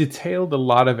 you detailed a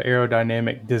lot of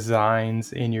aerodynamic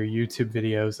designs in your YouTube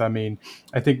videos. I mean,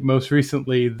 I think most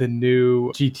recently the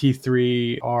new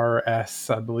GT3 RS,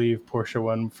 I believe, Porsche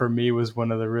one, for me was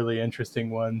one of the really interesting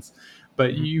ones.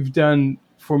 But you've done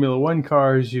Formula One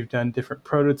cars, you've done different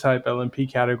prototype LMP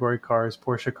category cars,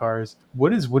 Porsche cars.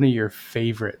 What is one of your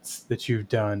favorites that you've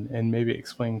done? And maybe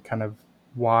explain kind of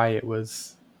why it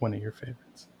was one of your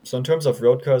favorites. So in terms of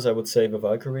road cars, I would say the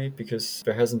Valkyrie, because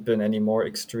there hasn't been any more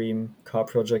extreme car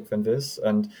project than this.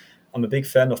 And I'm a big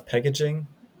fan of packaging.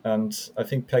 And I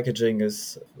think packaging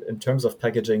is, in terms of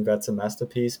packaging, that's a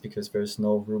masterpiece because there's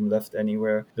no room left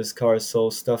anywhere. This car is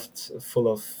so stuffed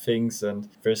full of things and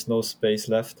there's no space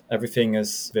left. Everything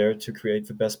is there to create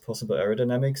the best possible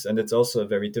aerodynamics. And it's also a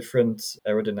very different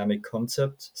aerodynamic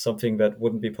concept, something that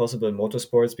wouldn't be possible in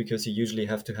motorsports because you usually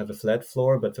have to have a flat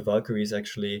floor. But the Valkyrie is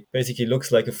actually basically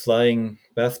looks like a flying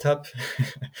bathtub.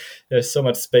 There's so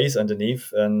much space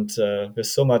underneath and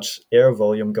there's so much air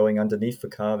volume going underneath the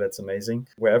car. That's amazing.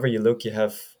 wherever you look, you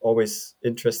have always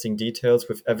interesting details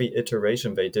with every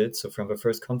iteration they did. So from the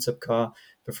first concept car,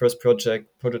 the first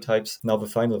project, prototypes, now the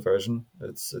final version.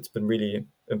 It's been really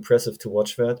impressive to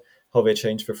watch that, how they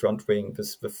changed the front wing,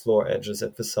 the floor edges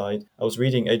at the side. I was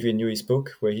reading Adrian Newey's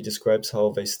book where he describes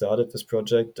how they started this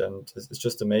project, and it's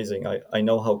just amazing. I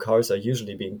know how cars are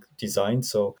usually being designed,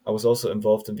 so I was also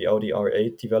involved in the Audi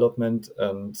R8 development,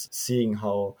 and seeing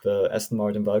how the Aston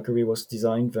Martin Valkyrie was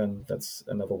designed, then that's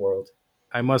another world.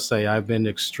 I must say, I've been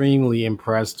extremely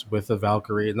impressed with the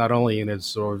Valkyrie, not only in its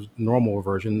sort of normal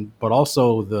version, but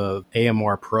also the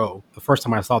AMR Pro. The first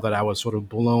time I saw that, I was sort of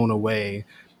blown away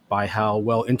by how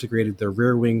well integrated the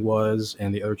rear wing was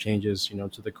and the other changes,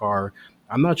 to the car.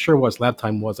 I'm not sure what its lap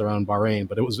time was around Bahrain,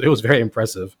 but it was very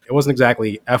impressive. It wasn't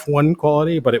exactly F1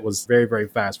 quality, but it was very, very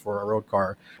fast for a road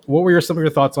car. What were some of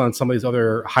your thoughts on some of these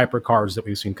other hypercars that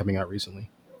we've seen coming out recently?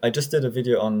 I just did a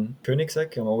video on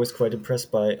Koenigsegg. I'm always quite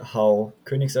impressed by how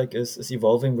Koenigsegg is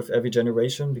evolving with every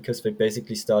generation, because they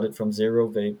basically started from zero.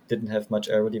 They didn't have much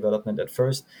aero development at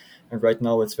first. And right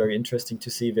now it's very interesting to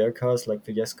see their cars like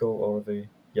the Jesko or the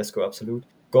Jesko Absolute.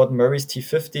 Gordon Murray's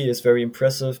T50 is very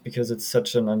impressive because it's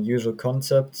such an unusual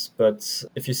concept. But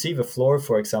if you see the floor,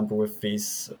 for example, with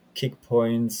these kick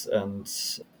points, and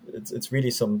it's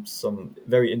really some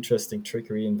very interesting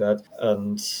trickery in that,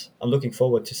 and I'm looking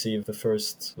forward to see the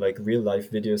first like real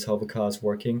life videos how the car is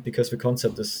working, because the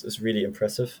concept is really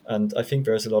impressive, and I think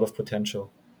there's a lot of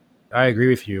potential. I agree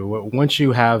with you. Once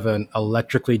you have an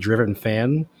electrically driven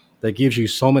fan, that gives you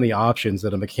so many options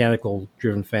that a mechanical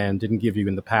driven fan didn't give you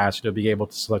in the past. You'll be able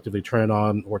to selectively turn it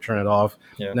on or turn it off.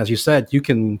 Yeah. And as you said, you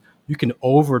can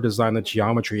over design the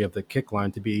geometry of the kick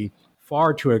line to be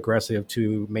far too aggressive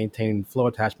to maintain flow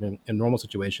attachment in normal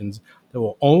situations that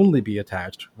will only be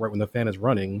attached right when the fan is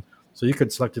running. So you could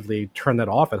selectively turn that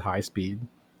off at high speed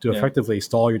to Yeah. effectively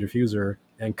stall your diffuser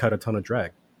and cut a ton of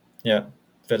drag. Yeah,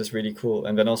 that is really cool.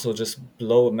 And then also just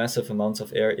blow massive amounts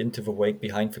of air into the wake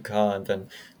behind the car, and then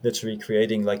literally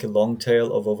creating like a long tail,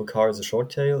 although the car is a short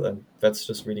tail. And that's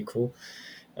just really cool.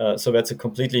 So that's a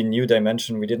completely new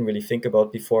dimension we didn't really think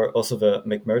about before. Also, the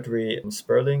McMurtry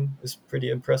Sperling is pretty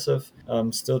impressive.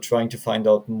 I'm still trying to find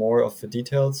out more of the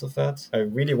details of that. I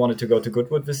really wanted to go to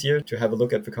Goodwood this year to have a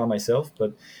look at the car myself,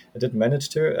 but I didn't manage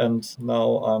to. And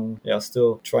now I'm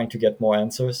still trying to get more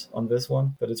answers on this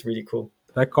one, but it's really cool.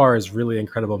 That car is really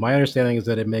incredible. My understanding is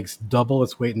that it makes double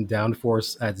its weight in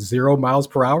downforce at 0 miles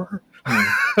per hour.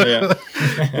 Yeah.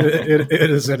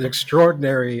 It is an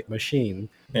extraordinary machine.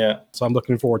 Yeah. So I'm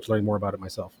looking forward to learning more about it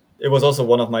myself. It was also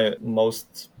one of my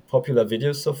most popular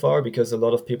videos so far, because a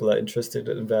lot of people are interested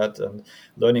in that, and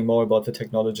learning more about the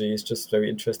technology is just very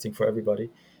interesting for everybody.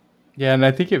 Yeah, and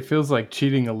I think it feels like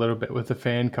cheating a little bit with the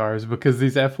fan cars, because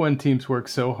these F1 teams work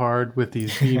so hard with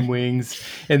these beam wings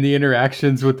and the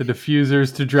interactions with the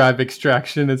diffusers to drive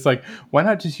extraction. It's like, why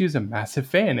not just use a massive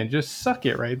fan and just suck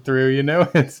it right through,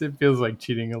 it feels like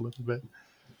cheating a little bit.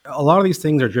 A lot of these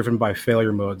things are driven by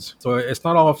failure modes. So it's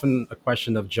not often a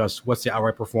question of just what's the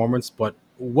outright performance, but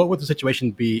what would the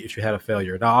situation be if you had a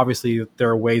failure? Now, obviously, there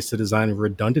are ways to design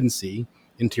redundancy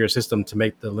into your system to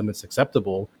make the limits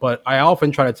acceptable. But I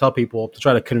often try to tell people to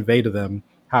try to convey to them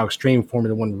how extreme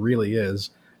Formula One really is.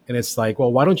 And it's like,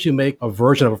 well, why don't you make a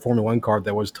version of a Formula One car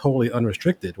that was totally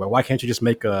unrestricted? Well, why can't you just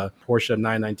make a Porsche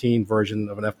 919 version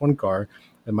of an F1 car?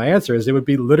 And my answer is it would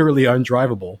be literally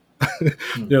undrivable.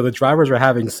 The drivers are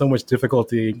having so much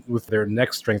difficulty with their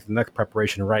neck strength and neck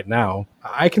preparation right now.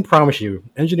 I can promise you,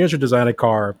 engineers would design a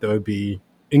car that would be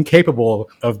incapable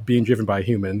of being driven by a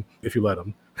human if you let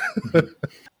them.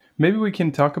 Maybe we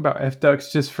can talk about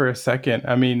F-ducts just for a second.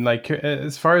 I mean, like,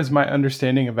 as far as my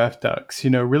understanding of F-ducts,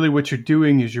 really what you're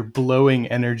doing is you're blowing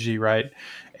energy, right?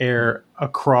 Air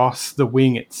across the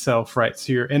wing itself, right?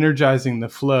 So you're energizing the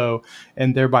flow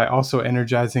and thereby also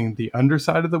energizing the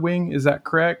underside of the wing. Is that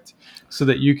correct? So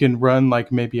that you can run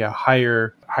like maybe a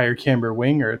higher camber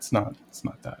wing, or it's not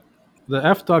that. The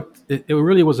F duct, it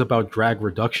really was about drag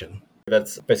reduction.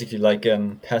 That's basically like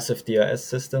a passive DRS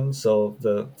system. So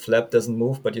the flap doesn't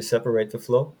move, but you separate the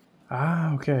flow.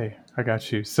 Ah, okay. I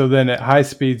got you. So then at high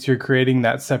speeds, you're creating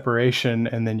that separation,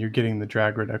 and then you're getting the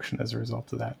drag reduction as a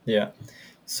result of that. Yeah.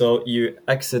 So you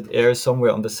exit air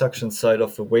somewhere on the suction side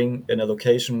of the wing in a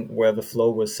location where the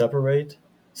flow will separate.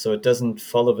 So it doesn't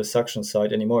follow the suction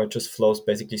side anymore. It just flows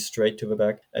basically straight to the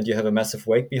back. And you have a massive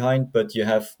wake behind, but you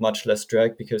have much less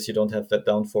drag because you don't have that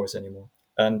downforce anymore.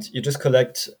 And you just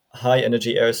collect high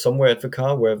energy air somewhere at the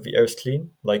car where the air is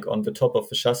clean, like on the top of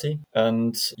the chassis,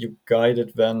 and you guide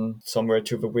it then somewhere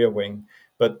to the rear wing.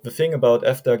 But the thing about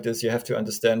F-duct is you have to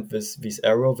understand these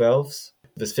aero valves.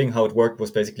 This thing, how it worked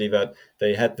was basically that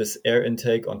they had this air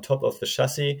intake on top of the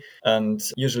chassis, and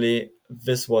usually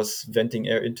this was venting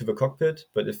air into the cockpit.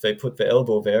 But if they put the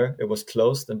elbow there, it was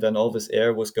closed, and then all this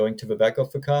air was going to the back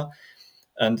of the car.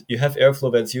 And you have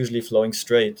airflow that's usually flowing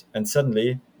straight. And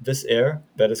suddenly, this air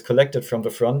that is collected from the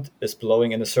front is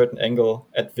blowing in a certain angle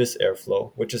at this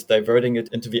airflow, which is diverting it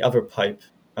into the other pipe.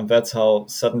 And that's how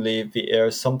suddenly the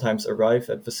air sometimes arrive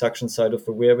at the suction side of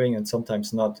the rear wing and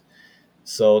sometimes not.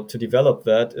 So to develop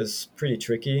that is pretty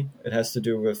tricky. It has to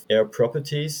do with air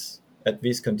properties at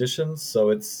these conditions. So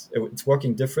it's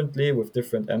working differently with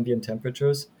different ambient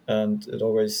temperatures, and it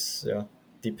always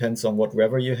depends on what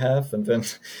weather you have, and then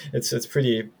it's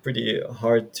pretty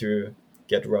hard to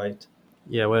get right.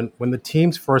 Yeah, when the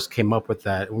teams first came up with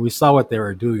that, when we saw what they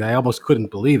were doing, I almost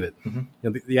couldn't believe it.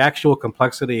 Mm-hmm. The actual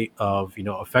complexity of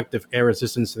effective air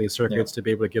resistance to these circuits to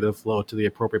be able to get a flow to the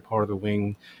appropriate part of the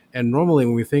wing. And normally,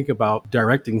 when we think about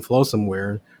directing flow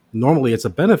somewhere, normally it's a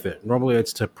benefit. Normally,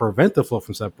 it's to prevent the flow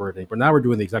from separating. But now we're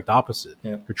doing the exact opposite.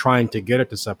 Yeah. We're trying to get it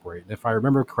to separate. And if I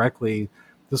remember correctly,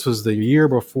 this was the year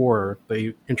before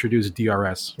they introduced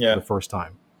DRS for the first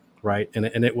time, right? And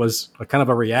it was a kind of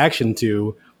a reaction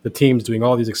to the teams doing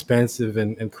all these expensive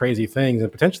and crazy things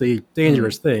and potentially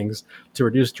dangerous things to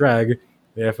reduce drag.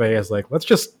 The FAA is like, let's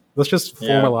just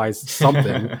formalize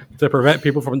something to prevent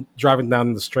people from driving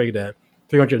down the straight at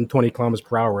 320 kilometers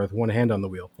per hour with one hand on the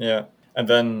wheel. Yeah, and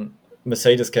then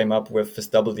Mercedes came up with this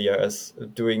double DRS,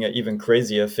 doing an even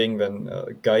crazier thing than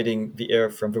guiding the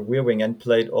air from the rear wing end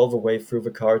plate all the way through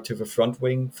the car to the front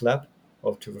wing flap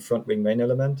or to the front wing main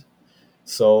element.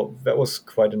 So that was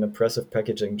quite an impressive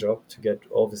packaging job to get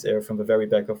all this air from the very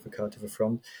back of the car to the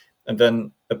front, and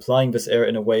then applying this air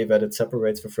in a way that it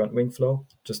separates the front wing flow,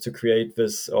 just to create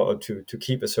this, or to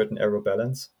keep a certain aero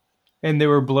balance. And they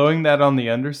were blowing that on the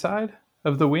underside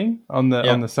of the wing, on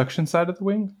the suction side of the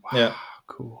wing. Wow, yeah,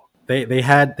 cool. They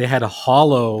had a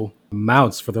hollow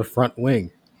mounts for the front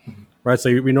wing. Right,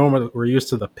 so we're used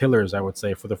to the pillars, I would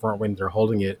say, for the front wing. They're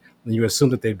holding it, and you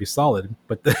assume that they'd be solid,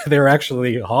 but they're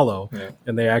actually hollow,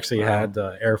 and they actually had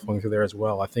air flowing through there as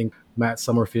well. I think Matt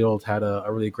Summerfield had a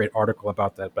really great article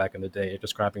about that back in the day,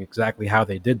 describing exactly how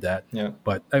they did that. Yeah.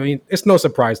 But I mean, it's no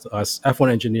surprise to us.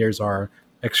 F1 engineers are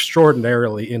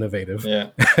extraordinarily innovative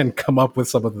and come up with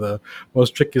some of the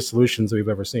most trickiest solutions we've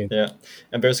ever seen. Yeah,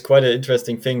 and there's quite an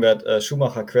interesting thing that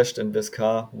Schumacher crashed in this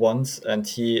car once, and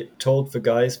he told the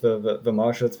guys, the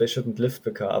marshals, they shouldn't lift the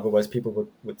car, otherwise people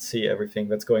would see everything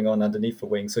that's going on underneath the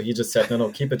wing. So he just said, no,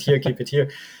 keep it here,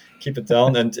 keep it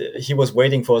down. And he was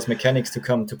waiting for his mechanics to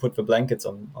come to put the blankets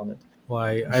on it. Well,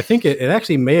 I think it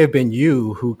actually may have been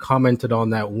you who commented on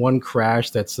that one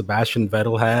crash that Sebastian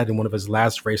Vettel had in one of his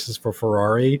last races for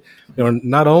Ferrari.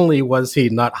 Not only was he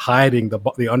not hiding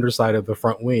the underside of the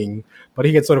front wing, but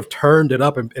he had sort of turned it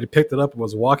up and picked it up and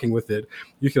was walking with it.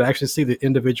 You could actually see the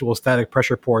individual static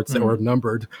pressure ports that were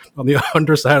numbered on the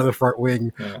underside of the front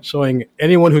wing, showing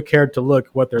anyone who cared to look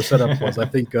what their setup was. I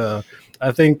think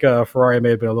Ferrari may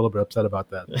have been a little bit upset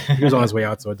about that. He was on his way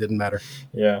out, so it didn't matter.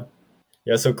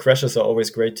 Yeah, so crashes are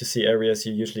always great to see areas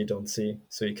you usually don't see.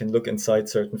 So you can look inside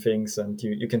certain things and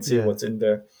you can see what's in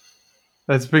there.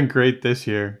 That's been great this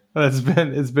year. It's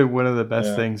been one of the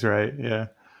best things, right? Yeah,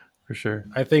 for sure.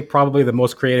 I think probably the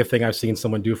most creative thing I've seen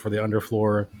someone do for the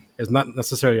underfloor is not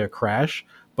necessarily a crash,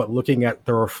 but looking at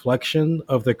the reflection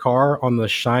of the car on the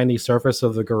shiny surface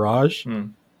of the garage,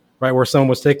 right, where someone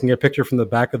was taking a picture from the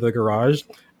back of the garage.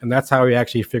 And that's how he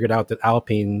actually figured out that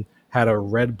Alpine had a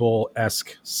Red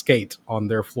Bull-esque skate on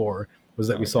their floor, was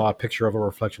that we saw a picture of a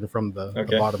reflection from the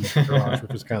bottom of the garage,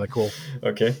 which was kind of cool.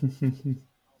 Okay.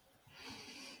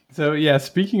 So yeah,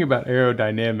 speaking about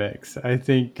aerodynamics, I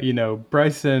think,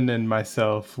 Bryson and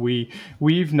myself,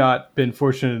 we've not been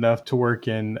fortunate enough to work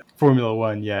in Formula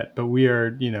One yet, but we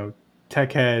are,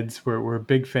 tech heads. We're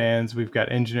big fans. We've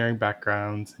got engineering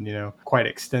backgrounds and, quite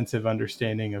extensive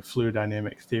understanding of fluid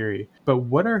dynamic theory. But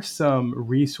what are some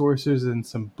resources and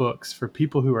some books for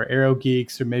people who are aero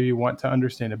geeks or maybe want to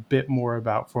understand a bit more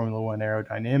about Formula One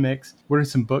aerodynamics? What are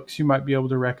some books you might be able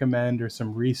to recommend or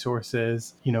some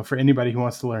resources, for anybody who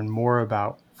wants to learn more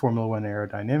about Formula One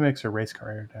aerodynamics or race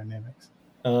car aerodynamics?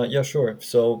 Yeah, sure.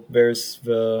 So there's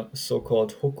the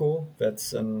so-called Hucko.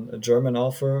 That's a German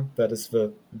author. That is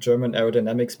the German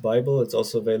aerodynamics Bible. It's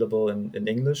also available in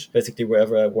English. Basically,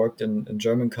 wherever I worked in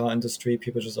German car industry,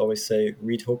 people just always say,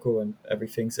 read Hucko, and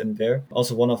everything's in there.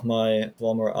 Also, one of my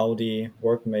former Audi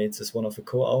workmates is one of the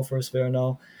co-authors there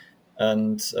now.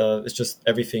 And it's just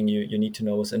everything you need to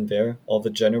know is in there. All the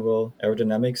general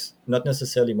aerodynamics, not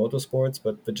necessarily motorsports,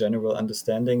 but the general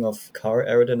understanding of car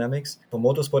aerodynamics. For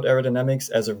motorsport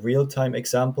aerodynamics, as a real-time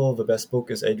example, the best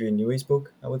book is Adrian Newey's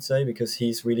book, I would say, because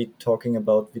he's really talking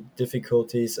about the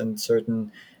difficulties and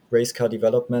certain race car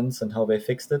developments and how they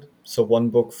fixed it. So one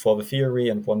book for the theory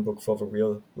and one book for the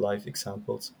real life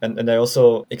examples. And I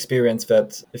also experienced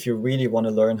that if you really want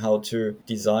to learn how to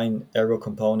design aero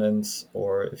components,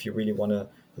 or if you really want to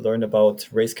learn about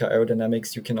race car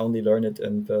aerodynamics, you can only learn it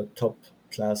in the top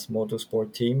class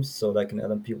motorsport teams, so like an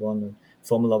LMP1 or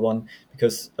Formula One,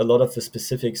 because a lot of the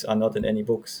specifics are not in any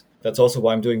books. That's also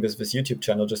why I'm doing this YouTube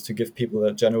channel, just to give people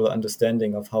a general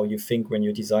understanding of how you think when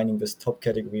you're designing this top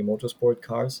category motorsport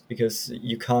cars, because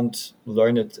you can't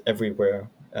learn it everywhere,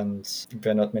 and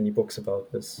there are not many books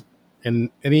about this. And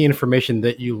any information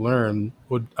that you learn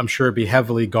would, I'm sure, be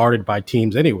heavily guarded by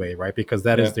teams anyway, right? Because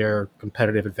that is their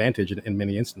competitive advantage in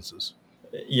many instances.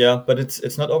 Yeah, but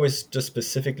it's not always just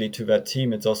specifically to that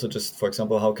team. It's also just, for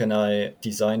example, how can I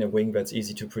design a wing that's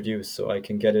easy to produce so I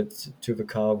can get it to the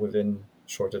car within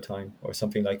shorter time, or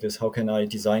something like this. How can I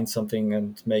design something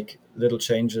and make little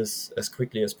changes as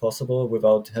quickly as possible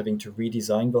without having to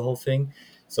redesign the whole thing?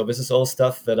 So this is all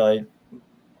stuff that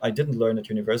I didn't learn at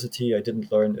university. I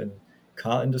didn't learn in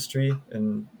car industry,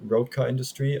 in road car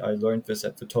industry. I learned this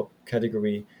at the top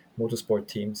category motorsport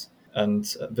teams. And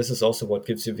this is also what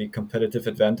gives you the competitive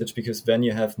advantage, because then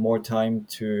you have more time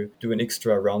to do an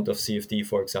extra round of CFD,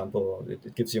 for example.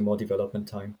 It gives you more development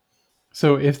time.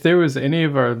 So, if there was any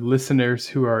of our listeners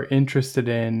who are interested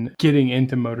in getting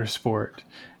into motorsport,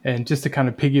 and just to kind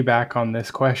of piggyback on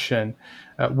this question,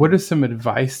 what is some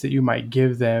advice that you might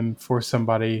give them for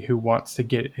somebody who wants to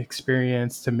get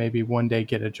experience to maybe one day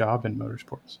get a job in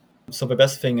motorsports? So the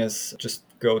best thing is just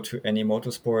go to any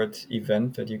motorsport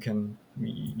event that you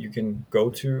can go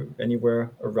to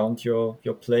anywhere around your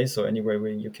place, or anywhere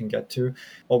where you can get to.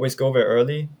 Always go there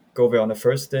early. Go there on a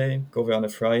Thursday, go there on a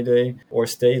Friday, or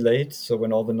stay late. So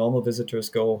when all the normal visitors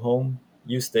go home,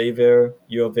 you stay there.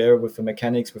 You're there with the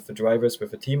mechanics, with the drivers,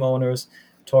 with the team owners.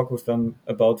 Talk with them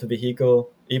about the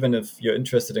vehicle. Even if you're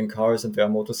interested in cars and their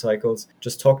motorcycles,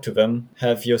 just talk to them.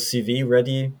 Have your CV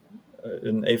ready,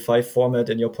 an A5 format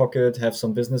in your pocket, have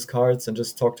some business cards, and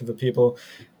just talk to the people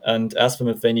and ask them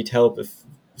if they need help. If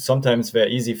sometimes they're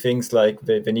easy things like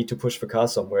they need to push the car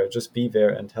somewhere, just be there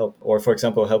and help. Or, for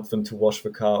example, help them to wash the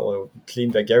car or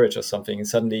clean their garage or something. And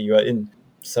suddenly you are in.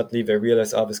 Suddenly they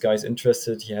realize, this guy's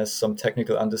interested. He has some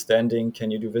technical understanding.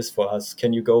 Can you do this for us?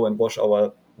 Can you go and wash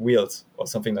our wheels or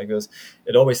something like this?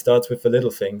 It always starts with the little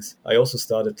things. I also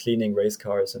started cleaning race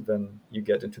cars, and then you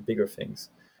get into bigger things.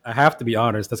 I have to be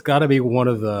honest, that's got to be one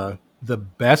of the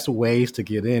best ways to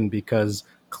get in, because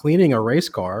cleaning a race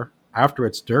car after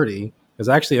it's dirty is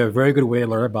actually a very good way to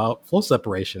learn about flow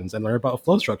separations and learn about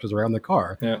flow structures around the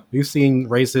car. Yeah. We've seen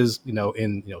races,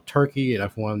 in Turkey and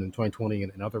F1 in 2020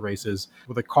 and other races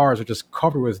where the cars are just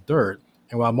covered with dirt.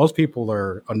 And while most people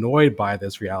are annoyed by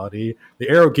this reality, the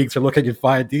aero geeks are looking in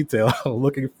fine detail,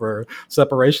 looking for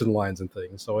separation lines and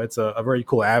things. So it's a very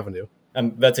cool avenue.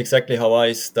 And that's exactly how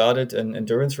I started in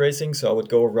endurance racing. So I would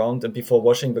go around, and before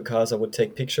washing the cars, I would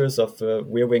take pictures of the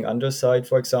rear wing underside,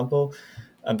 for example.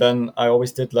 And then I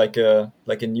always did like a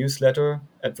newsletter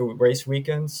at the race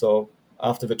weekend. So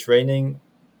after the training,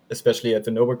 especially at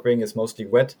the Nürburgring, is mostly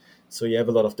wet. So you have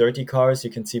a lot of dirty cars.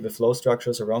 You can see the flow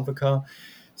structures around the car.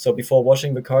 So before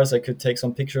washing the cars, I could take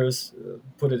some pictures,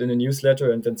 put it in a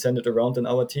newsletter, and then send it around in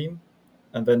our team.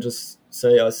 And then just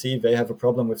say, I see they have a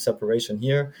problem with separation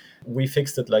here. We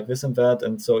fixed it like this and that.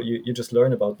 And so you just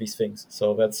learn about these things.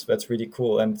 So that's really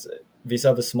cool. And these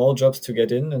are the small jobs to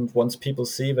get in. And once people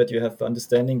see that you have the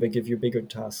understanding, they give you bigger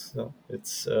tasks. So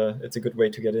it's a good way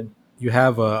to get in. You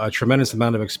have a tremendous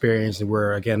amount of experience, and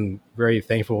we're, again, very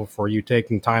thankful for you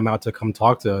taking time out to come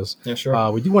talk to us. Yeah,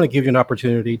 sure. We do want to give you an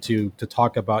opportunity to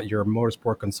talk about your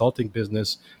motorsport consulting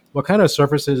business. What kind of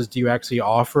services do you actually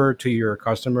offer to your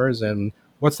customers, and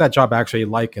what's that job actually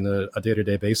like in a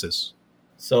day-to-day basis?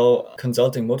 So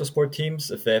consulting motorsport teams,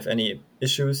 if they have any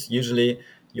issues, usually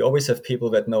you always have people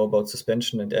that know about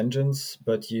suspension and engines,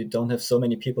 but you don't have so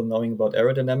many people knowing about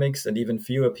aerodynamics, and even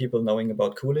fewer people knowing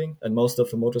about cooling. And most of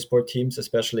the motorsport teams,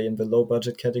 especially in the low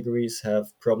budget categories,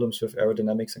 have problems with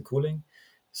aerodynamics and cooling.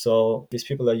 So these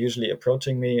people are usually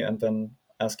approaching me and then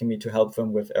asking me to help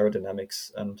them with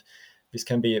aerodynamics. And these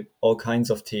can be all kinds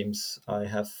of teams. I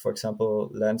have, for example,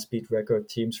 land speed record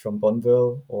teams from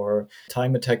Bonneville, or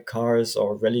time attack cars,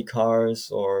 or rally cars,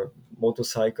 or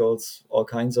motorcycles, all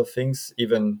kinds of things,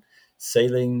 even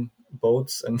sailing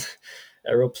boats and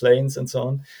aeroplanes and so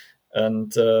on.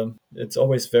 And it's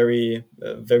always very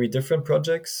different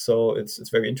projects. So it's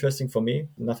very interesting for me.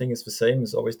 Nothing is the same.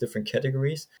 It's always different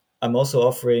categories. I'm also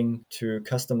offering to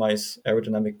customize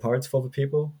aerodynamic parts for the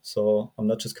people. So I'm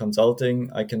not just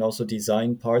consulting. I can also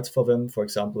design parts for them. For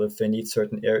example, if they need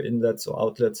certain air inlets or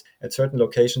outlets at certain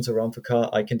locations around the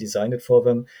car, I can design it for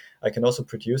them. I can also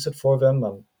produce it for them.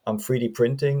 I'm 3D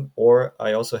printing, or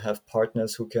I also have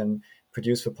partners who can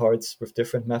produce the parts with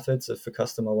different methods if the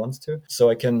customer wants to.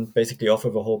 So I can basically offer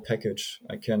the whole package.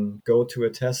 I can go to a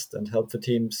test and help the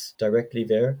teams directly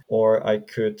there, or I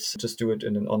could just do it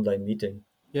in an online meeting.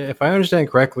 Yeah, if I understand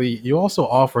correctly, you also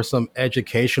offer some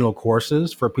educational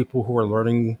courses for people who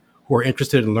are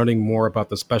interested in learning more about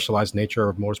the specialized nature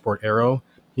of motorsport aero.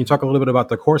 Can you talk a little bit about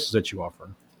the courses that you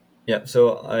offer? Yeah,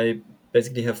 so I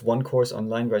basically have one course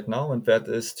online right now, and that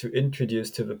is to introduce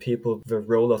to the people the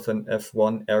role of an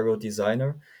F1 aero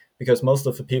designer. Because most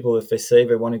of the people, if they say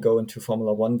they want to go into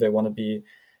Formula One, they want to be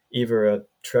either a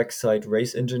trackside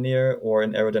race engineer or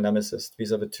an aerodynamicist.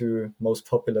 These are the two most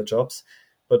popular jobs,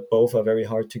 but both are very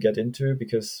hard to get into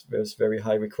because there's very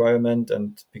high requirement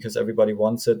and because everybody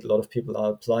wants it. A lot of people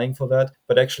are applying for that.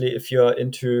 But actually, if you're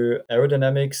into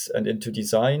aerodynamics and into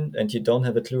design and you don't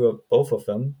have a clue of both of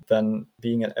them, then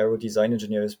being an aero design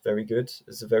engineer is very good.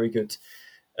 It's a very good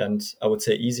and I would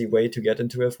say easy way to get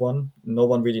into F1. No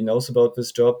one really knows about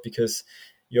this job because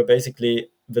you're basically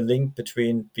the link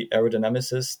between the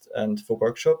aerodynamicist and the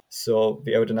workshop. So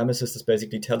the aerodynamicist is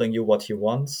basically telling you what he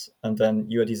wants, and then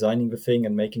you are designing the thing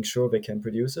and making sure they can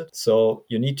produce it. So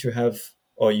you need to have,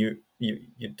 or you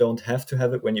don't have to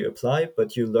have it when you apply,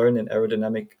 but you learn an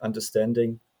aerodynamic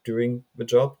understanding during the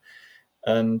job.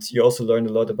 And you also learn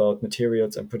a lot about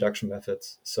materials and production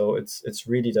methods. So it's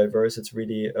really diverse. It's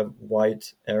really a wide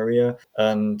area,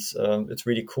 and it's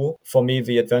really cool. For me,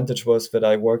 the advantage was that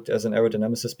I worked as an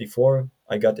aerodynamicist before.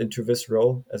 I got into this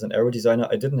role as an aero designer.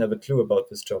 I didn't have a clue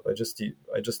about this job. I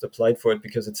just applied for it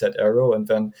because it said aero, and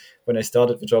then when I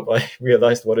started the job, I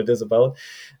realized what it is about.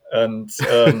 And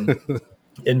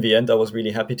in the end, I was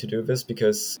really happy to do this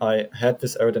because I had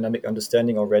this aerodynamic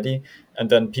understanding already. And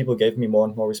then people gave me more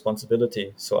and more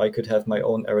responsibility. So I could have my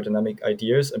own aerodynamic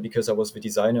ideas. And because I was the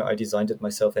designer, I designed it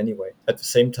myself anyway. At the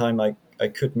same time, I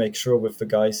could make sure with the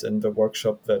guys in the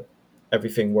workshop that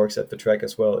everything works at the track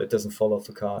as well. It doesn't fall off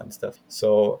the car and stuff.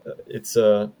 So it's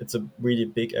a really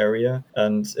big area.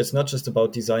 And it's not just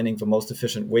about designing the most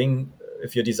efficient wing.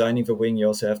 If you're designing the wing, you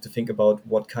also have to think about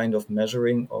what kind of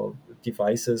measuring or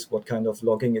devices, what kind of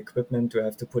logging equipment do I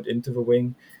have to put into the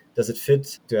wing? Does it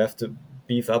fit? Do I have to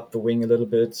beef up the wing a little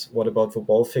bit? What about the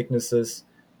wall thicknesses?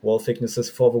 Wall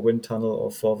thicknesses for the wind tunnel or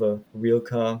for the real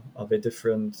car, are they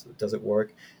different? Does it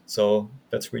work? So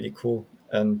that's really cool.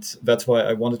 And that's why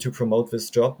I wanted to promote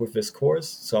this job with this course.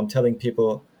 So I'm telling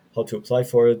people how to apply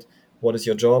for it. What is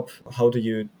your job? How do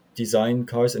you design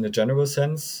cars in a general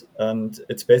sense? And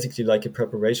it's basically like a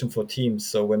preparation for teams.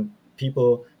 So when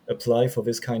people apply for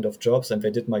this kind of jobs and they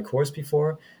did my course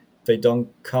before, they don't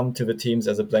come to the teams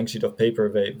as a blank sheet of paper.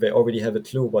 They already have a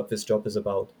clue what this job is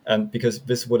about. And because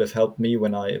this would have helped me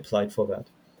when I applied for that.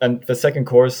 And the second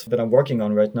course that I'm working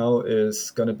on right now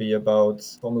is going to be about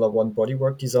Formula One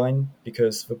bodywork design,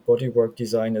 because the bodywork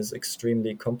design is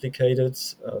extremely complicated.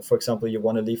 For example, you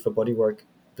want to leave the bodywork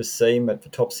the same at the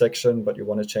top section, but you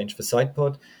want to change the side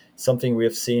pod. Something we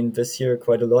have seen this year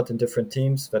quite a lot in different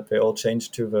teams, that they all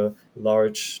change to the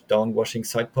large downwashing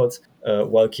side pods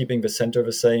while keeping the center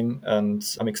the same. And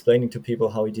I'm explaining to people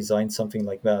how we design something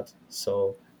like that.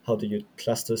 So how do you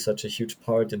cluster such a huge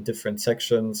part in different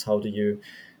sections? How do you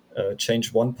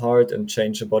change one part and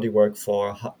change a bodywork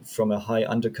from a high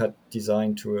undercut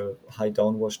design to a high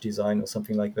downwash design or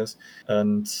something like this?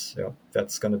 And yeah,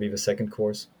 that's going to be the second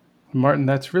course. Martin,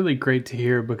 that's really great to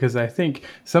hear, because I think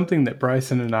something that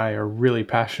Bryson and I are really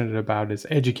passionate about is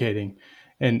educating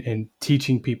and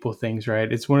teaching people things,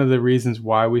 right? It's one of the reasons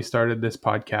why we started this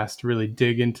podcast, to really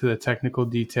dig into the technical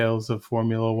details of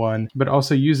Formula One, but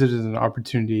also use it as an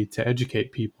opportunity to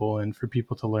educate people and for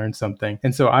people to learn something.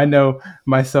 And so I know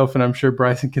myself, and I'm sure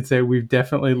Bryson can say, we've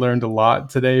definitely learned a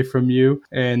lot today from you.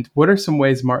 And what are some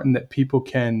ways, Martin, that people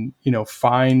can,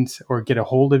 find or get a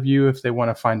hold of you if they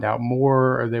want to find out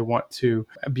more or they want to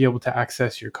be able to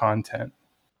access your content?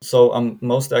 So I'm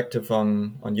most active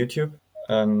on YouTube.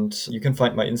 And you can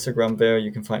find my Instagram there.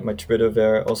 You can find my Twitter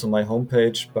there. Also my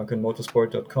homepage,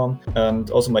 buchanmotorsport.com. And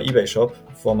also my eBay shop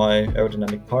for my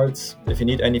aerodynamic parts. If you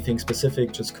need anything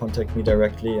specific, just contact me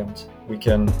directly and we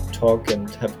can talk and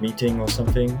have a meeting or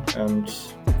something. And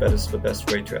that is the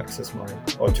best way to access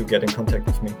or to get in contact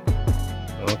with me.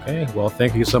 Okay. Well,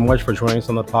 thank you so much for joining us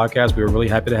on the podcast. We were really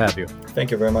happy to have you.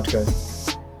 Thank you very much, guys.